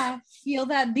yeah, feel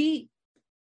that beat.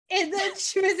 And then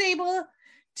she was able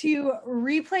to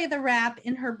replay the rap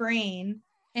in her brain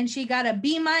and she got a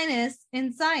B-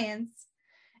 in science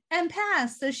and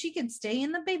passed so she could stay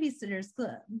in the Babysitters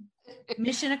Club.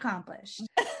 Mission accomplished.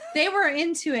 They were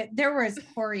into it. There was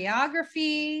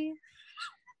choreography.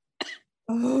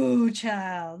 Oh,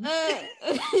 child.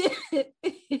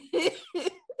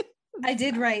 I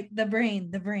did write the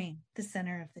brain, the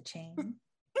center of the chain.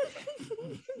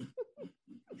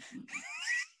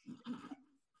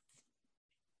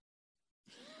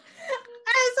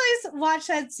 As I watched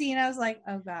that scene, I was like,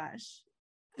 oh gosh,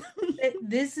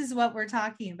 this is what we're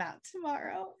talking about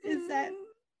tomorrow, is that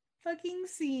fucking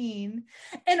scene.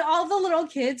 And all the little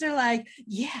kids are like,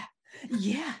 yeah,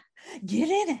 get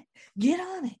in it, get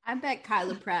on it. I bet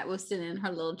Kyla Pratt was sitting in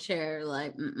her little chair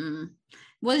like,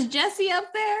 Was Jessie up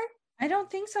there? I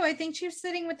don't think so. I think she was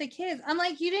sitting with the kids. I'm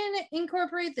like, you didn't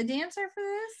incorporate the dancer for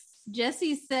this?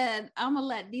 Jessie said, I'm gonna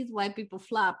let these white people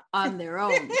flop on their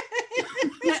own.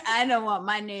 I don't want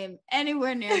my name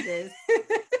anywhere near this.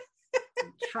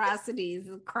 Atrocities,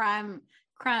 crime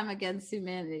against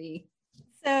humanity.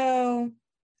 So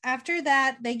after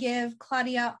that, they give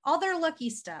Claudia all their lucky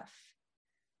stuff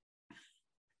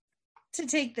to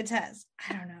take the test.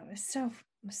 I don't know. It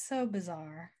was so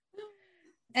bizarre.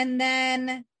 And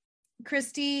then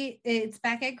it's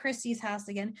back at Christy's house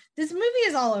again. This movie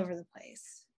is all over the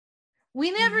place. We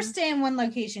never stay in one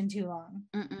location too long.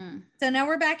 So now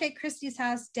we're back at Christy's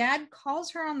house. Dad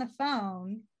calls her on the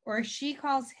phone, or she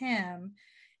calls him.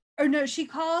 Or no, she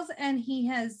calls and he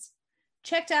has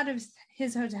checked out of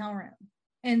his hotel room.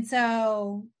 And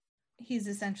so he's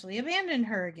essentially abandoned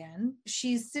her again.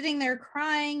 She's sitting there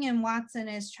crying and Watson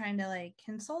is trying to like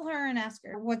console her and ask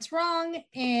her what's wrong.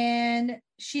 And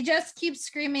she just keeps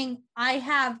screaming, I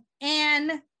have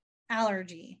an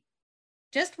allergy.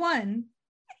 Just one.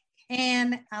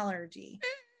 An allergy.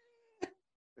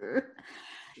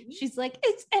 She's like,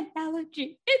 it's an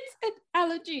allergy. It's an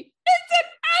allergy. It's an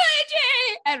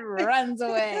allergy. And runs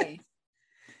away.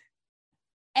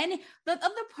 And the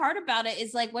other part about it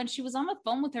is like when she was on the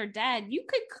phone with her dad, you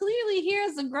could clearly hear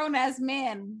as a grown-ass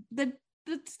man, the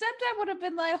stepdad would have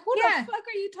been like, who the fuck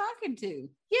are you talking to?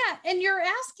 Yeah, and you're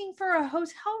asking for a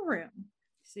hotel room.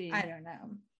 See, I don't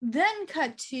know. Then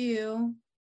cut to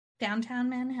downtown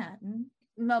Manhattan.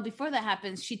 No, before that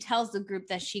happens, she tells the group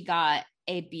that she got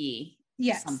a B.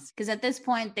 Yes. Because at this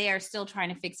point, they are still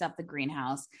trying to fix up the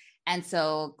greenhouse. And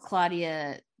so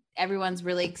Claudia, everyone's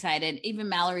really excited. Even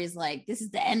Mallory's like, this is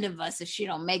the end of us if she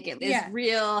don't make it. There's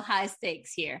real high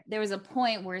stakes here. There was a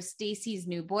point where Stacy's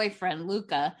new boyfriend,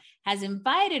 Luca, has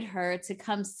invited her to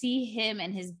come see him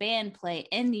and his band play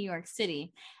in New York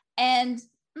City. And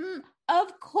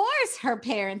of course her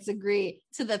parents agree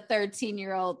to the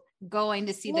 13-year-old going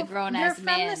to see the grown-ass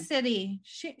man. You're from the city.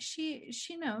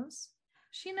 She knows.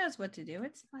 She knows what to do.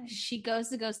 It's fine. She goes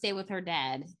to go stay with her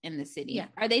dad in the city. Yeah.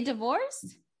 Are they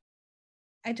divorced?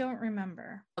 I don't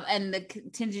remember. And the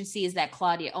contingency is that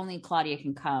only Claudia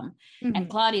can come. Mm-hmm. And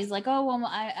Claudia's like, oh, well,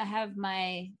 I have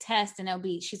my test and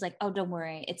she's like, oh, don't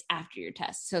worry. It's after your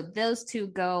test. So those two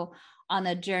go on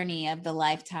a journey of the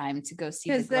lifetime to go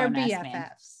see the grown-ass man.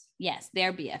 BFFs. Yes,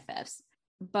 they're BFFs.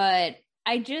 But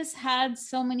I just had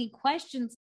so many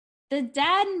questions. The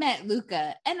dad met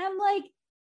Luca and I'm like,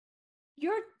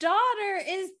 your daughter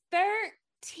is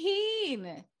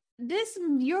 13. This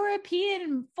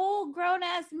European full grown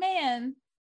ass man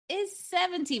is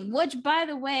 17, which by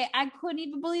the way, I couldn't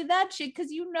even believe that shit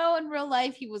because in real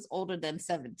life he was older than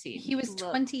 17. He was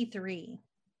 23.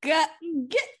 Get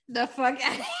the fuck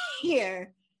out of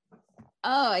here.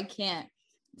 Oh, I can't.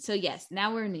 So yes,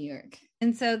 now we're in New York.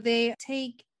 And so they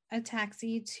take a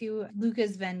taxi to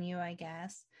Luca's venue, I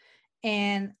guess.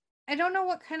 And I don't know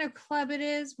what kind of club it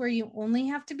is where you only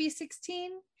have to be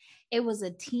 16. It was a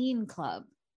teen club.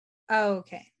 Oh,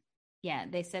 okay. Yeah,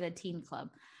 they said a teen club.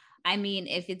 I mean,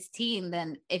 if it's teen,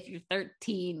 then if you're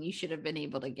 13, you should have been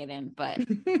able to get in. But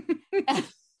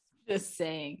just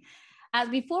saying.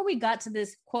 Before we got to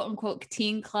this quote unquote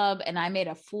teen club and I made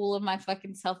a fool of my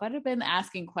fucking self, I'd have been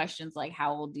asking questions like,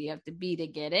 how old do you have to be to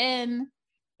get in?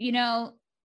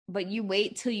 But you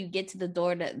wait till you get to the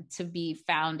door to be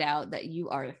found out that you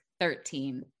are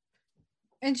 13.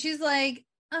 And she's like,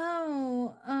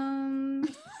 oh,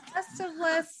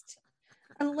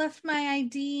 I left my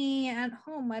ID at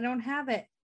home. I don't have it.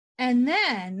 And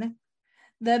then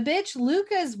the bitch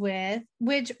Luca's with,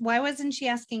 why wasn't she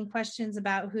asking questions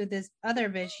about who this other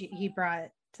bitch he brought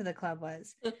to the club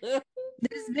was?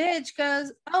 This bitch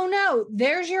goes, oh no,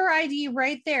 there's your ID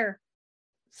right there.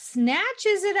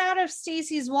 Snatches it out of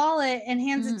Stacy's wallet and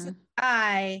hands it to the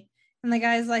guy. And the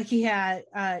guy's like, yeah,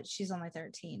 she's only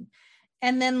 13.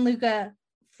 And then Luca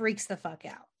freaks the fuck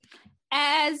out.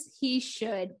 As he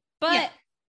should. But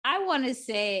I want to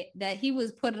say that he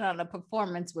was putting on a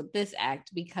performance with this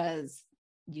act because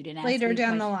you didn't ask later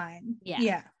down the line.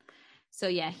 Yeah. So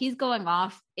he's going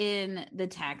off in the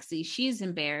taxi. She's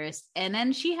embarrassed. And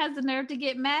then she has the nerve to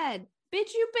get mad.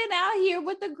 Bitch, you've been out here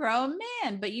with a grown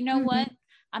man. But you know what?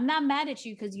 I'm not mad at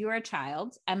you because you're a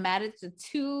child. I'm mad at the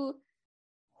two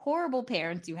horrible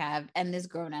parents you have and this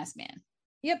grown-ass man.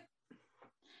 Yep.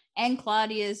 And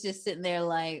Claudia is just sitting there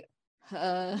like,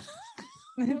 I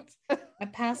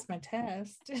passed my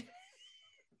test.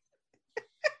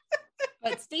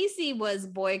 But Stacy was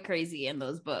boy crazy in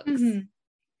those books. Mm-hmm.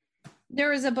 There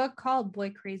was a book called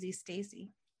Boy Crazy Stacy.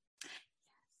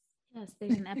 Yes,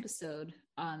 there's an episode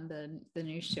on the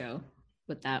new show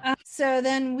with that. So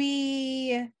then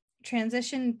we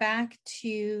transition back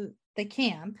to the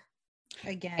camp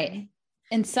again. Right.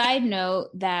 And side note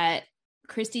that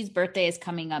Christy's birthday is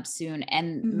coming up soon,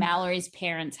 and Mallory's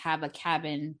parents have a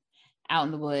cabin out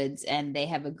in the woods, and they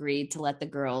have agreed to let the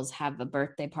girls have a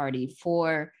birthday party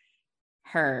for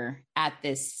her at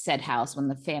this said house when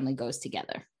the family goes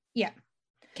together. Yeah.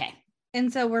 Okay.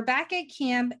 And so we're back at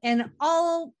camp, and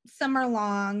all summer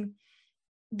long,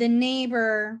 the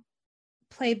neighbor,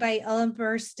 played by Ellen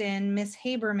Burstyn, Miss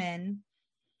Haberman,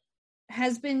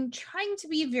 has been trying to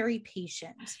be very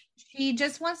patient. She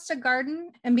just wants to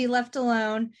garden and be left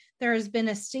alone. There has been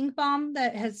a stink bomb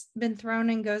that has been thrown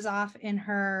and goes off in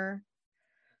her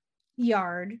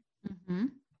yard. Mm-hmm.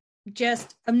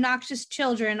 Just obnoxious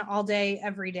children all day,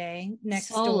 every day next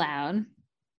door. So loud.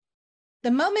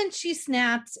 The moment she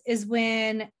snaps is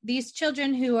when these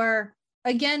children, who are,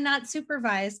 again, not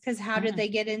supervised, because how did they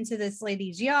get into this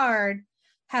lady's yard,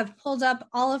 have pulled up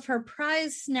all of her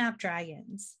prize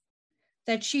snapdragons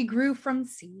that she grew from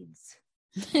seeds.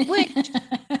 Which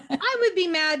I would be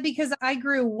mad because I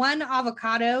grew one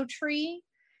avocado tree,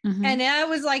 and that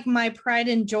was like my pride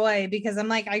and joy, because I'm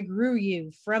like, I grew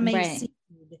you from a seed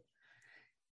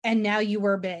and now you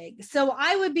were big. So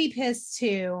I would be pissed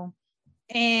too.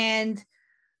 And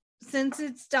since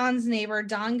it's Dawn's neighbor,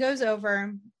 Dawn goes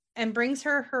over and brings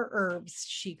her herbs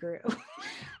she grew.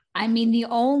 I mean, the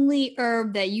only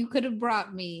herb that you could have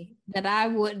brought me that I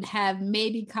would have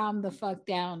maybe calmed the fuck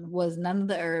down was none of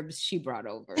the herbs she brought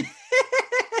over.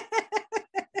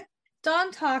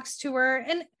 Dawn talks to her,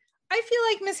 and I feel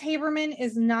like Miss Haberman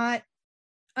is not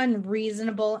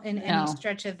unreasonable in any No.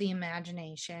 stretch of the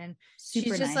imagination. Super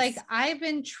She's just nice. like, I've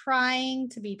been trying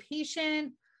to be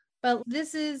patient, but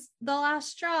this is the last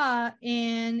straw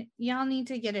and y'all need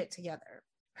to get it together.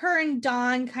 Her and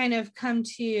Dawn kind of come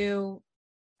to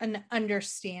an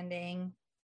understanding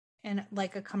and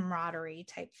like a camaraderie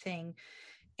type thing.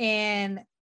 And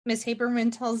Miss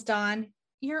Haberman tells Dawn,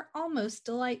 you're almost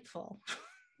delightful.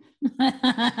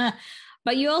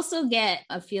 But you also get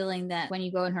a feeling that when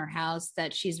you go in her house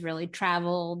that she's really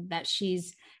traveled, that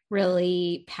she's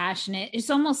really passionate.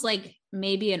 It's almost like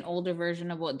maybe an older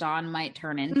version of what Dawn might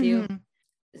turn into.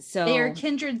 So they are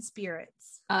kindred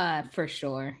spirits. For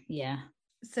sure. Yeah.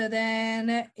 So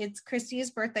then it's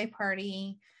Christy's birthday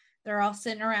party. They're all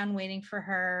sitting around waiting for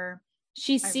her.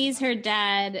 She sees her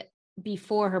dad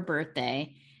before her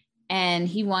birthday, and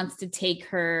he wants to take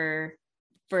her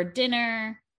for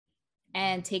dinner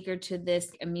and take her to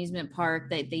this amusement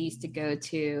park that they used to go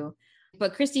to.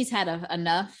 But Christy's had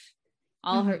enough.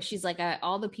 She's like,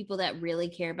 all the people that really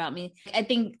care about me. I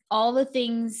think all the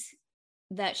things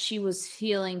that she was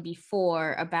feeling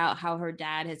before about how her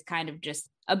dad has kind of just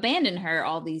abandoned her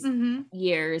all these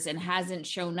years and hasn't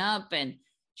shown up, and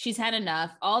she's had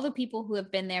enough. All the people who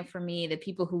have been there for me, the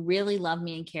people who really love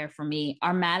me and care for me,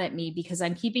 are mad at me because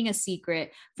I'm keeping a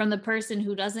secret from the person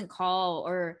who doesn't call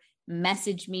or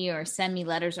message me or send me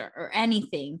letters or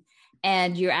anything.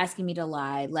 And you're asking me to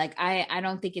lie. Like, I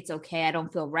don't think it's okay. I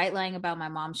don't feel right lying about my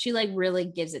mom. She like really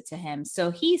gives it to him.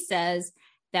 So he says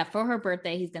that for her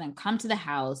birthday, he's going to come to the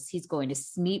house. He's going to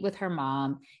meet with her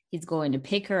mom. He's going to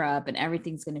pick her up and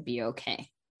everything's going to be okay.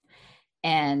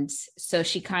 And so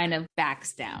she kind of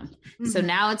backs down. So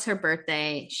now it's her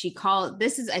birthday.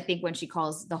 This is, I think, when she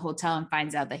calls the hotel and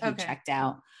finds out that he checked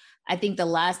out. I think the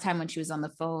last time when she was on the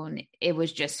phone, it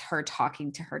was just her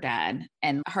talking to her dad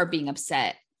and her being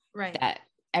upset that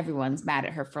everyone's mad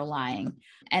at her for lying.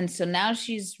 And so now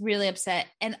she's really upset.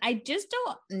 And I just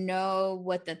don't know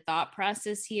what the thought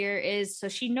process here is. So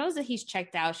she knows that he's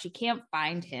checked out. She can't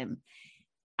find him.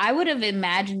 I would have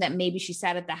imagined that maybe she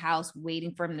sat at the house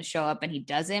waiting for him to show up and he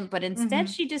doesn't. But instead,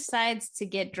 she decides to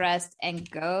get dressed and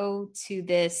go to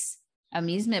this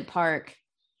amusement park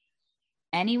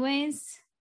anyways.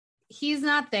 He's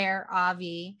not there,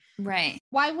 Avi. Right.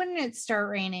 Why wouldn't it start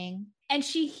raining? And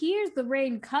she hears the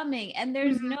rain coming and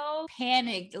there's no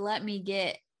panic to let me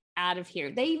get out of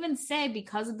here. They even say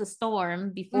because of the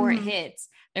storm, before it hits,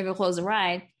 they're going to close the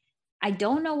ride. I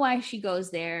don't know why she goes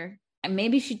there. And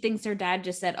maybe she thinks her dad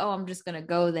just said, oh, I'm just going to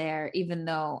go there, even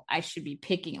though I should be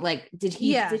picking. Like, did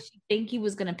she think he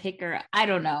was going to pick her? I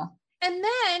don't know. And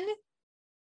then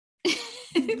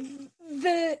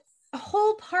the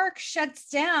whole park shuts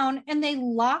down and they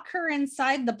lock her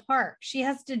inside the park. She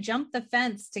has to jump the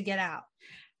fence to get out.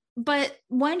 But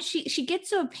when she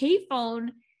gets to a payphone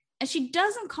and she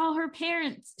doesn't call her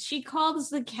parents, she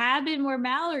calls the cabin where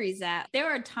Mallory's at.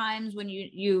 There are times when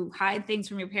you hide things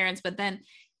from your parents, but then,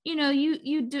 you know,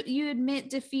 you admit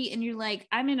defeat and you're like,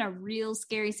 I'm in a real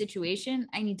scary situation.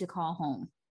 I need to call home.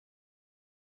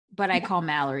 But I call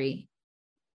Mallory.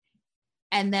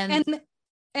 And then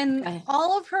And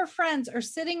all of her friends are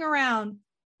sitting around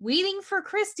waiting for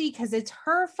Christy because it's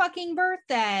her fucking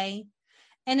birthday.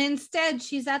 And instead,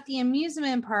 she's at the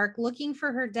amusement park looking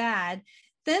for her dad.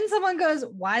 Then someone goes,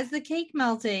 why is the cake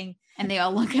melting? And they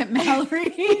all look at Mallory.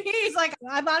 He's like,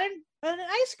 I bought an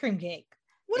ice cream cake.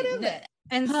 What of it?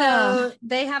 And so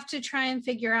they have to try and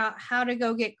figure out how to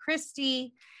go get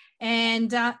Christy.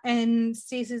 And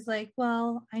Stacey's like,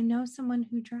 well, I know someone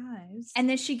who drives. And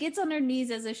then she gets on her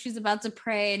knees as if she's about to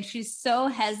pray. And she's so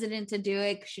hesitant to do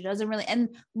it. She doesn't really. And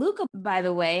Luca, by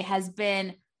the way, has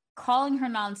been calling her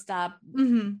nonstop,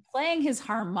 playing his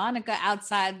harmonica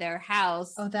outside their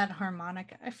house. Oh, that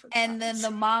harmonica. I forgot. And then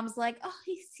the mom's like, oh,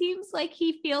 he seems like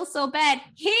he feels so bad.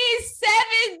 He's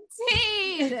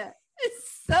 17.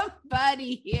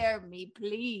 Somebody hear me,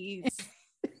 please.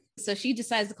 So she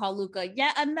decides to call Luca.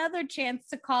 Yet another chance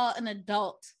to call an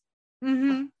adult.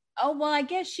 Oh, well, I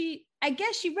guess she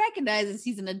recognizes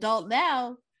he's an adult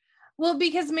now. Well,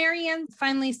 because Marianne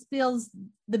finally spills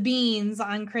the beans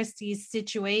on Christy's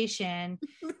situation.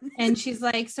 And she's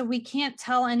like, so we can't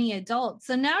tell any adults.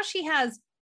 So now she has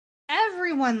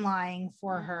everyone lying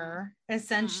for her,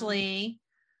 essentially.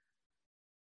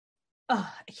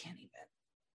 Oh, I can't even.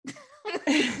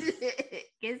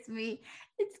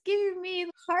 It's giving me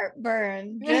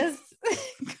heartburn just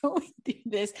going through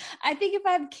this. I think if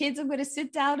I have kids, I'm going to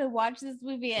sit down and watch this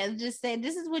movie and just say,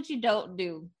 this is what you don't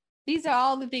do. These are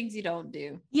all the things you don't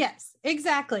do. Yes,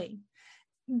 exactly.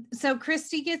 So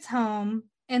Christy gets home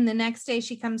and the next day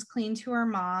she comes clean to her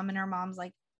mom and her mom's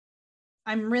like,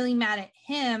 I'm really mad at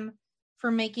him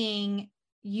for making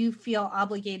you feel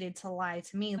obligated to lie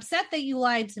to me. I'm upset that you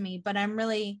lied to me, but I'm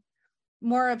really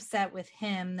more upset with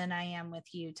him than I am with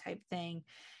you type thing.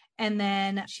 And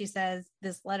then she says,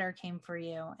 this letter came for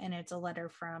you. And it's a letter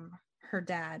from her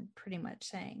dad, pretty much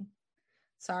saying,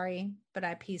 sorry, but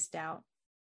I pieced out.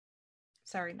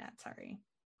 Sorry, not sorry.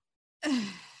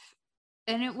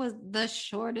 And it was the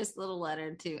shortest little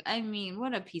letter too. I mean,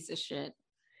 what a piece of shit.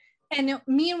 And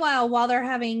meanwhile, while they're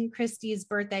having Christy's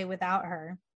birthday without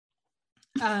her,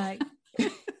 the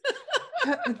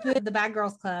Bad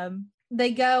Girls Club,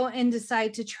 they go and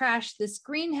decide to trash this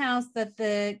greenhouse that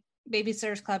the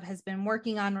Babysitters Club has been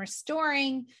working on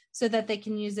restoring so that they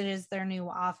can use it as their new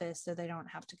office so they don't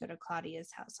have to go to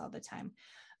Claudia's house all the time.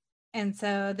 And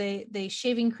so they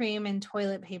shaving cream and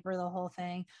toilet paper the whole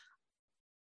thing,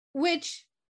 which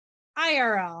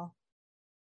IRL,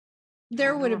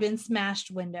 there would have been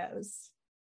smashed windows.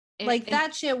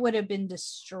 That shit would have been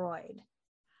destroyed.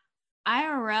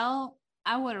 IRL,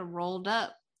 I would have rolled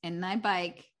up in my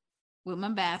bike with my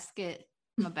basket.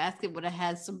 My basket would have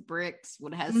had some bricks,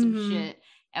 would have had some shit.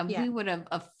 And we would have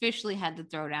officially had to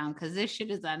throw down because this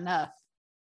shit is enough.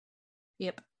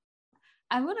 Yep.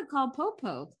 I would have called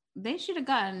Popo. They should have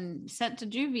gotten sent to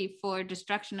juvie for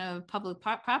destruction of public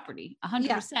property.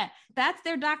 100%. Yeah. That's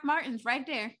their Doc Martens right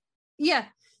there. Yeah.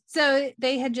 So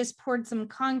they had just poured some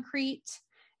concrete,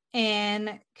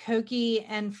 and Cokie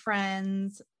and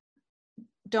friends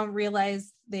don't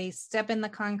realize they step in the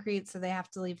concrete, so they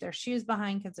have to leave their shoes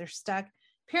behind because they're stuck.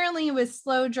 Apparently it was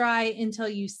slow dry until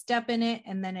you step in it,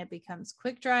 and then it becomes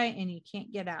quick dry and you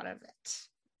can't get out of it.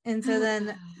 And so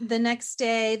then the next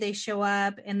day they show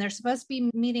up, and they're supposed to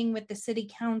be meeting with the city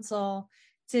council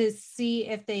to see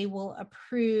if they will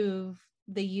approve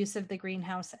the use of the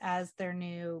greenhouse as their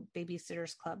new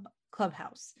Babysitters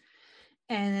clubhouse.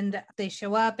 And they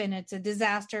show up, and it's a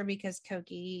disaster because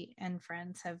Cokie and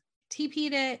friends have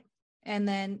TP'd it. And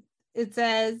then it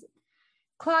says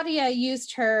Claudia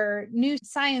used her new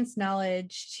science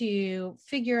knowledge to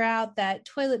figure out that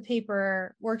toilet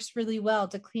paper works really well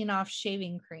to clean off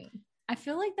shaving cream. I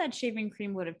feel like that shaving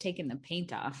cream would have taken the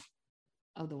paint off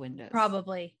of the windows.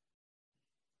 Probably.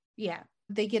 Yeah.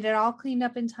 They get it all cleaned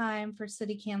up in time for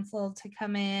city council to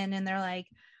come in, and they're like,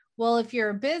 well, if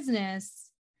you're a business,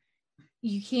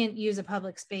 you can't use a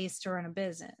public space to run a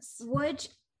business. Which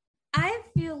I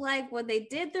feel like when they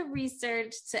did the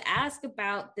research to ask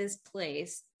about this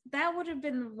place, that would have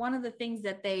been one of the things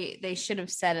that they should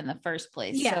have said in the first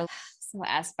place. Yeah. So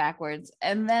asked backwards.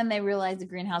 And then they realized the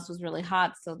greenhouse was really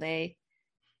hot. So they...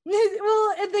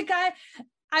 Well, and the guy...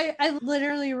 I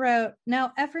literally wrote,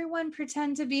 now everyone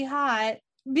pretend to be hot,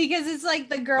 because it's like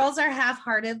the girls are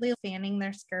half-heartedly fanning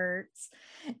their skirts,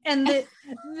 and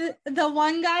the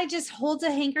one guy just holds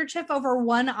a handkerchief over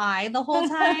one eye the whole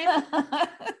time.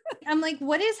 I'm like,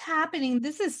 what is happening?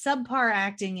 This is subpar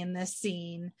acting in this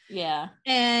scene. Yeah.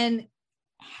 And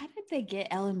how did they get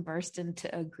Ellen Burstyn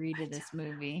to agree to this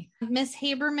movie? Miss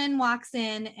Haberman walks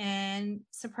in, and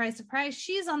surprise, surprise,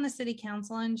 she's on the city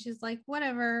council, and she's like,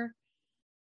 whatever.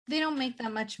 They don't make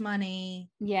that much money.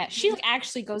 Yeah, she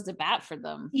actually goes to bat for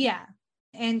them. Yeah.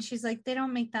 And she's like, they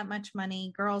don't make that much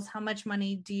money. Girls, how much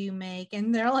money do you make?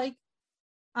 And they're like,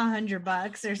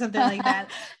 $100 or something like that.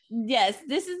 Yes,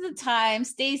 this is the time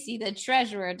Stacy, the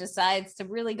treasurer, decides to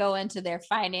really go into their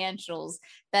financials,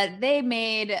 that they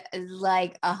made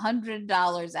like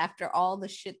 $100 after all the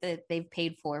shit that they've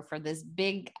paid for this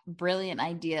big, brilliant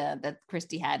idea that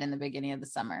Christy had in the beginning of the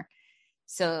summer.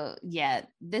 So yeah,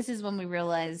 this is when we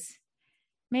realize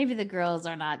maybe the girls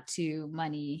are not too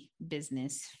money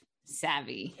business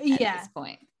savvy at this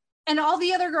point. And all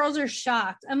the other girls are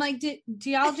shocked. I'm like, do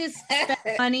y'all just spend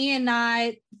money and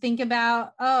not think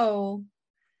about,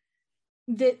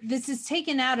 this is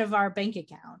taken out of our bank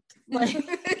account? Like,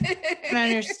 I don't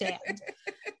understand.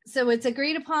 So it's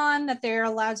agreed upon that they're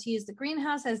allowed to use the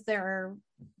greenhouse as their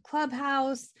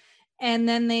clubhouse. And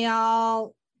then they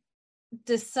all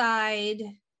decide,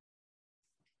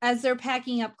 as they're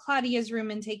packing up Claudia's room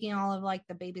and taking all of like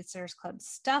the Babysitters Club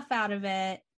stuff out of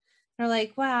it, they're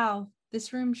like, wow,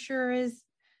 this room sure is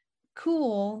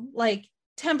cool, like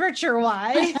temperature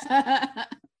wise.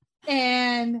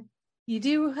 And you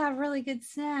do have really good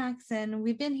snacks, and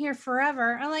we've been here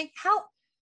forever. I'm like, how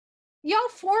y'all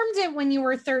formed it when you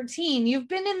were 13? You've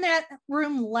been in that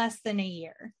room less than a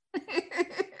year.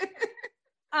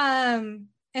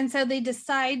 And so they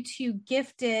decide to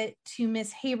gift it to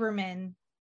Miss Haberman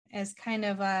as kind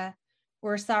of a,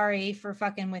 we're sorry for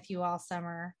fucking with you all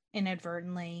summer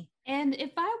inadvertently. And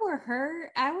if I were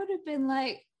her, I would have been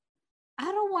like,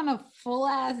 I don't want a full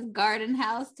ass garden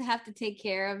house to have to take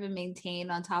care of and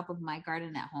maintain on top of my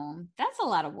garden at home. That's a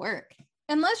lot of work.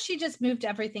 Unless she just moved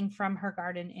everything from her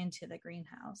garden into the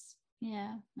greenhouse.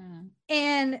 Yeah.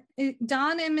 And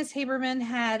Don and Miss Haberman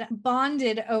had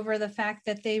bonded over the fact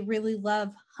that they really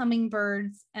love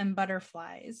hummingbirds and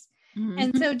butterflies.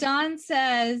 And so Don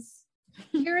says,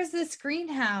 here's this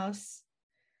greenhouse.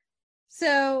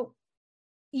 So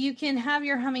you can have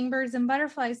your hummingbirds and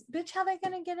butterflies. Bitch, how are they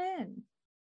going to get in?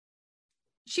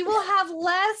 She will have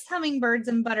less hummingbirds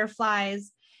and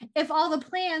butterflies if all the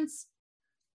plants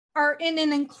are in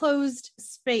an enclosed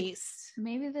space.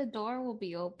 Maybe the door will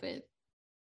be open.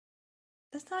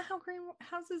 That's not how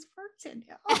greenhouses work,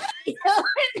 Danielle.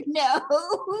 No.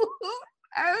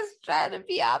 I was trying to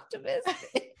be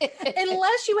optimistic.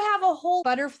 Unless you have a whole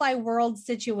butterfly world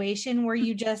situation where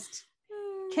you just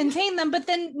contain them, but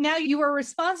then now you are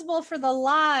responsible for the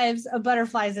lives of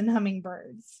butterflies and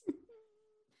hummingbirds.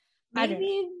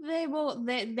 Maybe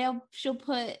she'll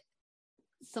put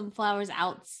some flowers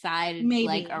outside, maybe,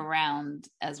 like around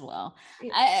as well.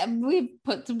 We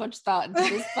put too much thought into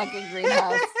this fucking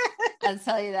greenhouse. I'll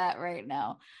tell you that right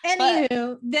now.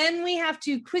 Anywho, then we have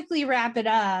to quickly wrap it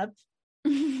up.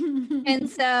 And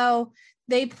so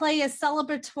they play a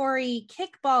celebratory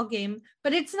kickball game,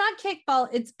 but it's not kickball,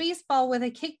 it's baseball with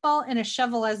a kickball and a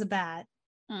shovel as a bat.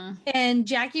 And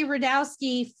Jackie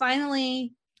Radowski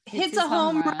finally hits a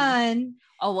home run.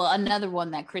 Oh, well, another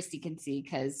one that Christy can see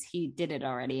because he did it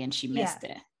already and she missed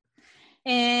it.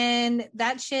 And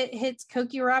that shit hits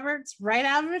Cokie Roberts right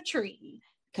out of a tree.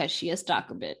 Because she a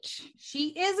stalker bitch. She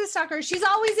is a stalker. She's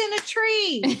always in a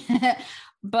tree.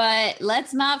 But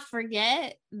let's not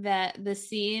forget that the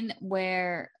scene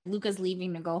where Luca's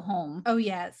leaving to go home. Oh,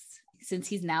 yes. Since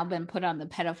he's now been put on the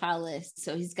pedophile list,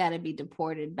 so he's got to be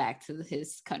deported back to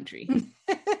his country.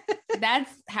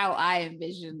 That's how I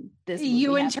envision this movie.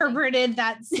 You interpreted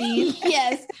that scene.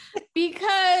 Yes,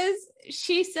 because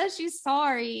she says she's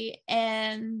sorry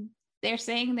and they're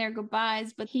saying their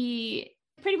goodbyes, but he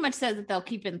pretty much says that they'll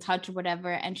keep in touch or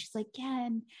whatever. And she's like, yeah,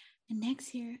 and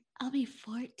next year I'll be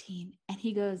 14. And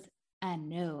he goes, I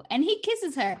know. And he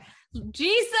kisses her.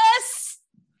 Jesus.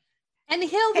 And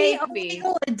he'll be a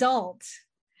legal adult.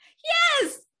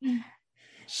 Yes.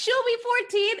 She'll be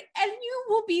 14 and you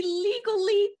will be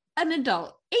legally an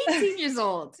adult, 18 years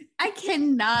old. I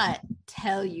cannot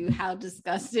tell you how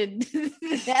disgusted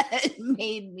that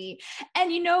made me.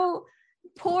 And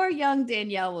poor young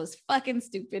Danielle was fucking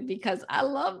stupid because I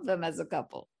love them as a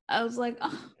couple. I was like,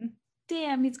 oh,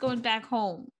 damn, he's going back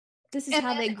home. This is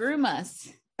how they groom us.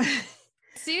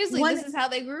 Seriously, this is how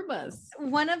they groom us.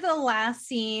 One of the last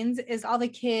scenes is all the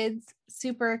kids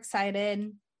super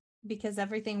excited because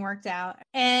everything worked out.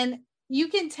 And you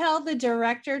can tell the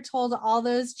director told all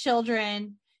those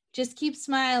children, just keep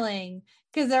smiling,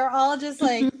 because they're all just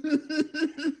like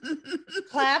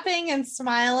clapping and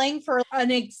smiling for an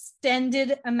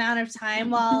extended amount of time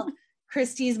while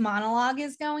Christy's monologue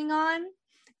is going on.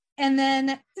 And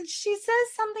then she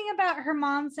says something about her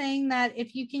mom saying that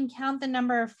if you can count the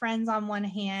number of friends on one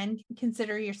hand,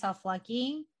 consider yourself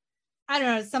lucky. I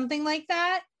don't know, something like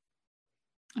that.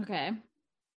 Okay.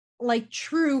 Like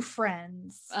true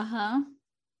friends. Uh-huh.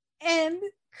 And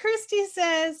Christy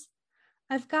says,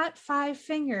 I've got 5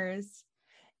 fingers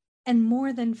and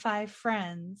more than 5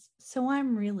 friends, so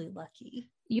I'm really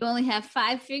lucky. You only have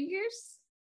 5 fingers?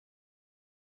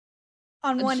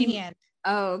 On one hand.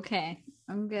 Oh, okay.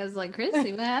 I was like,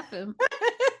 Christy, what happened? And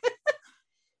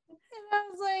I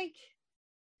was like,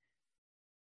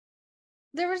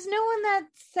 there was no one that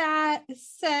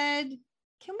said,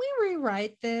 can we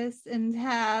rewrite this and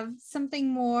have something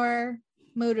more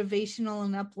motivational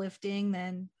and uplifting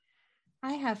than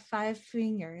I have 5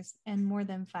 fingers and more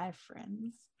than 5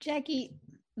 friends? Jackie,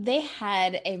 they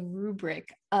had a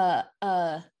rubric. They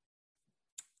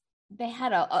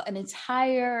had an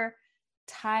entire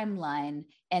timeline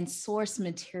and source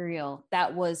material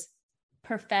that was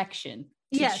perfection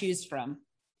to choose from.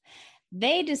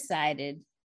 They decided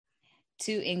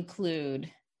to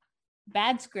include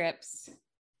bad scripts,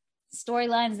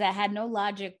 storylines that had no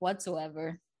logic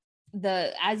whatsoever.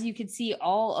 As you could see,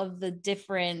 all of the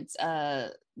different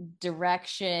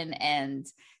direction and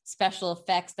special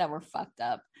effects that were fucked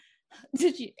up.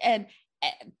 And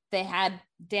they had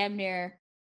damn near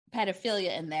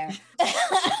pedophilia in there.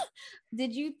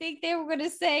 Did you think they were going to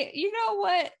say, you know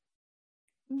what?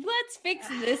 Let's fix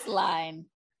this line?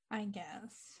 I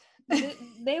guess.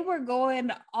 They were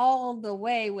going all the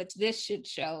way with this shit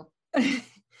show.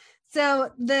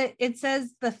 So it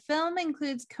says the film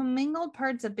includes commingled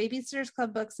parts of Babysitters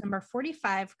Club books number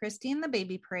 45, Christy and the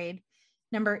Baby Parade,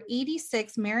 number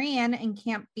 86, Marianne and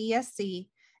Camp BSC,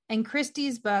 and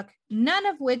Christy's book, none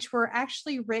of which were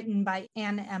actually written by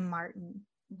Anne M. Martin.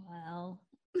 Well,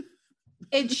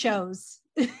 It shows.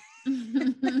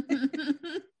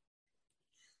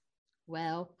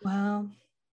 Well,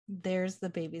 there's the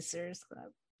Babysitters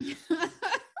Club.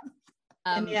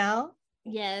 Danielle?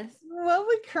 Yes. What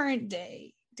would current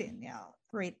day Danielle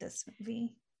rate this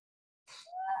movie?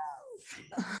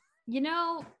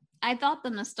 I thought the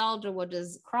nostalgia would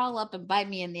just crawl up and bite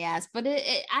me in the ass, but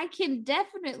I can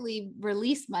definitely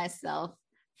release myself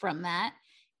from that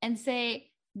and say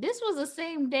this was a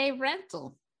same day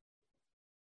rental.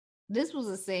 This was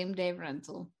a same day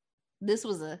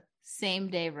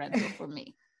rental for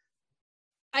me.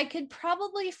 I could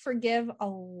probably forgive a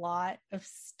lot of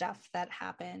stuff that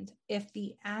happened if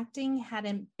the acting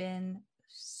hadn't been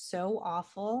so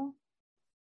awful.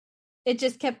 It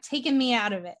just kept taking me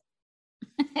out of it.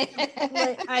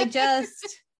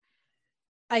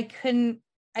 I couldn't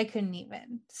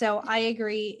even. So I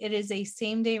agree. It is a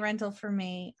same day rental for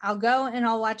me. I'll go and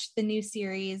I'll watch the new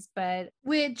series,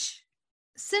 which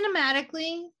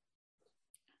cinematically,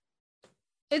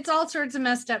 it's all sorts of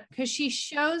messed up because she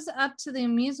shows up to the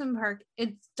amusement park.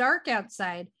 It's dark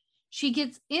outside. She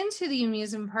gets into the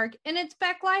amusement park and it's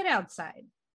backlight outside.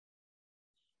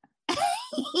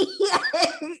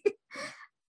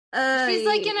 She's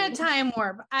like in a time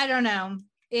warp. I don't know.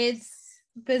 It's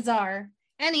bizarre.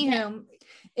 Anywho,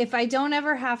 if I don't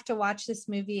ever have to watch this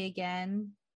movie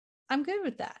again, I'm good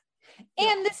with that.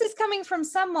 And this is coming from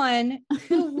someone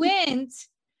who went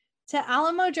to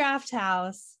Alamo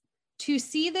Drafthouse to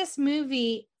see this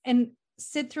movie and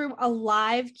sit through a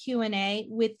live Q&A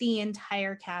with the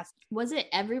entire cast. Was it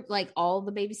all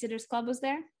the Babysitters Club was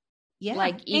there?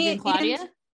 Yeah. Even Claudia?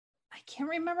 I can't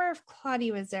remember if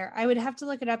Claudia was there. I would have to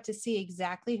look it up to see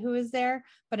exactly who was there,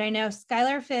 but I know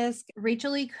Skylar Fisk,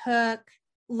 Rachel E. Cook,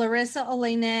 Larissa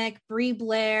Olenek, Brie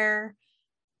Blair.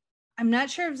 I'm not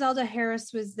sure if Zelda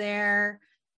Harris was there.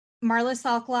 Marla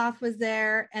Sokoloff was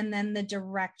there, and then the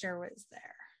director was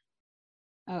there.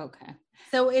 Oh, okay.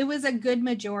 So it was a good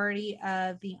majority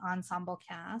of the ensemble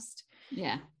cast.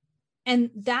 Yeah.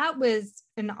 And that was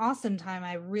an awesome time.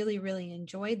 I really, really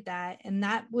enjoyed that. And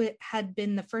that had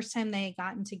been the first time they had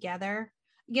gotten together.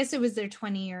 I guess it was their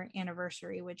 20-year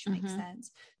anniversary, which makes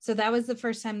sense. So that was the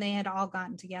first time they had all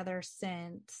gotten together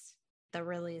since the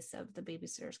release of the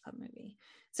Babysitters Club movie.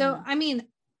 So, I mean,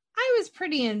 I was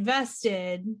pretty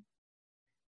invested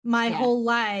my whole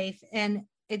life. And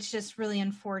it's just really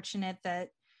unfortunate that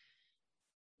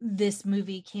this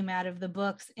movie came out of the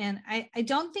books. And I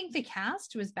don't think the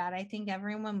cast was bad. I think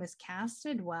everyone was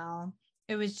casted well.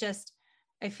 It was just,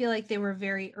 I feel like they were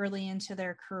very early into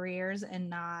their careers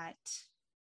and not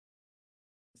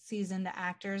seasoned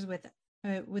actors with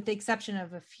the exception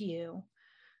of a few.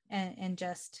 And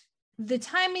just the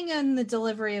timing and the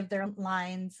delivery of their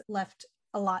lines left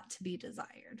a lot to be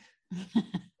desired.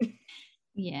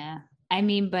 Yeah. I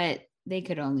mean, but they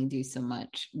could only do so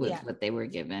much with what they were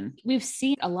given. We've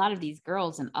seen a lot of these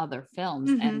girls in other films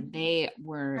and they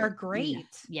are great.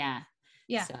 Yeah.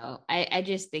 So I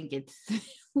just think it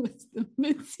was the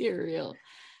material.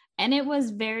 And it was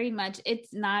very much,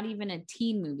 it's not even a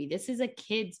teen movie. This is a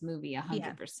kid's movie,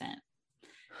 100%.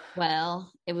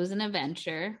 Well, it was an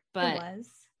adventure, but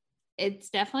it's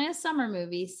definitely a summer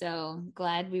movie. So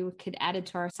glad we could add it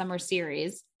to our summer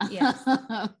series. Yes.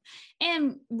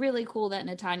 And really cool that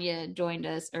Natanya joined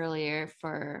us earlier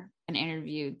for an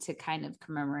interview to kind of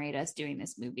commemorate us doing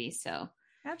this movie. So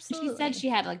absolutely. She said she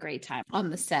had a great time on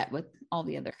the set with all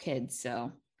the other kids.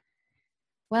 So,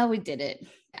 well, we did it.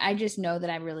 I just know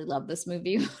that I really loved this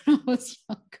movie when I was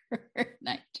younger.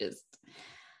 And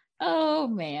oh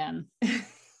man.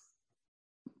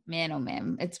 Man, oh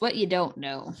man. It's what you don't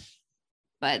know.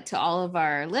 But to all of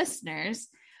our listeners,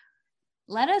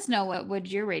 let us know what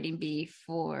would your rating be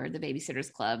for the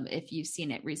Babysitters Club if you've seen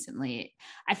it recently.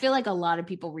 I feel like a lot of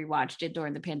people rewatched it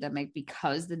during the pandemic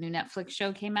because the new Netflix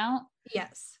show came out.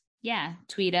 Yes. Yeah.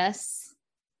 Tweet us,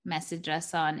 message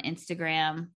us on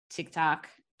Instagram, TikTok,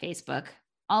 Facebook,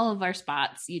 all of our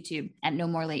spots, YouTube at No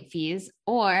More Late Fees,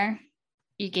 or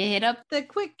you can hit up the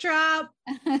quick drop.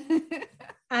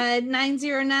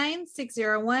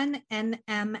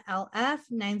 909-601-NMLF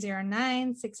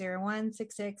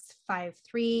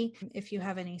 909-601-6653. If you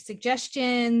have any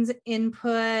suggestions,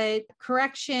 input,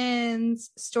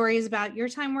 corrections, stories about your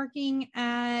time working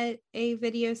at a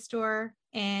video store,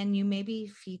 and you may be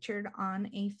featured on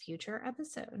a future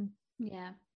episode.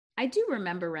 Yeah. I do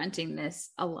remember renting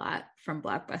this a lot from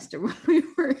Blockbuster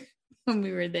when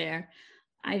we were there.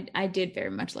 I did very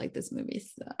much like this movie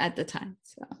at the time.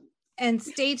 So. And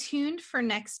stay tuned for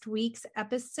next week's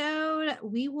episode.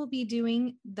 We will be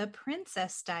doing The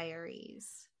Princess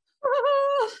Diaries.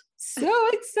 Oh, so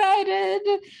excited.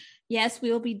 Yes,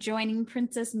 we will be joining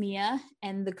Princess Mia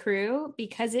and the crew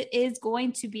because it is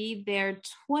going to be their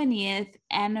 20th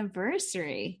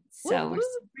anniversary. So we're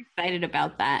super excited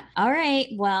about that. All right.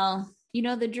 Well, you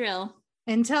know the drill.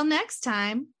 Until next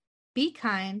time, be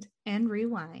kind and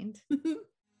rewind.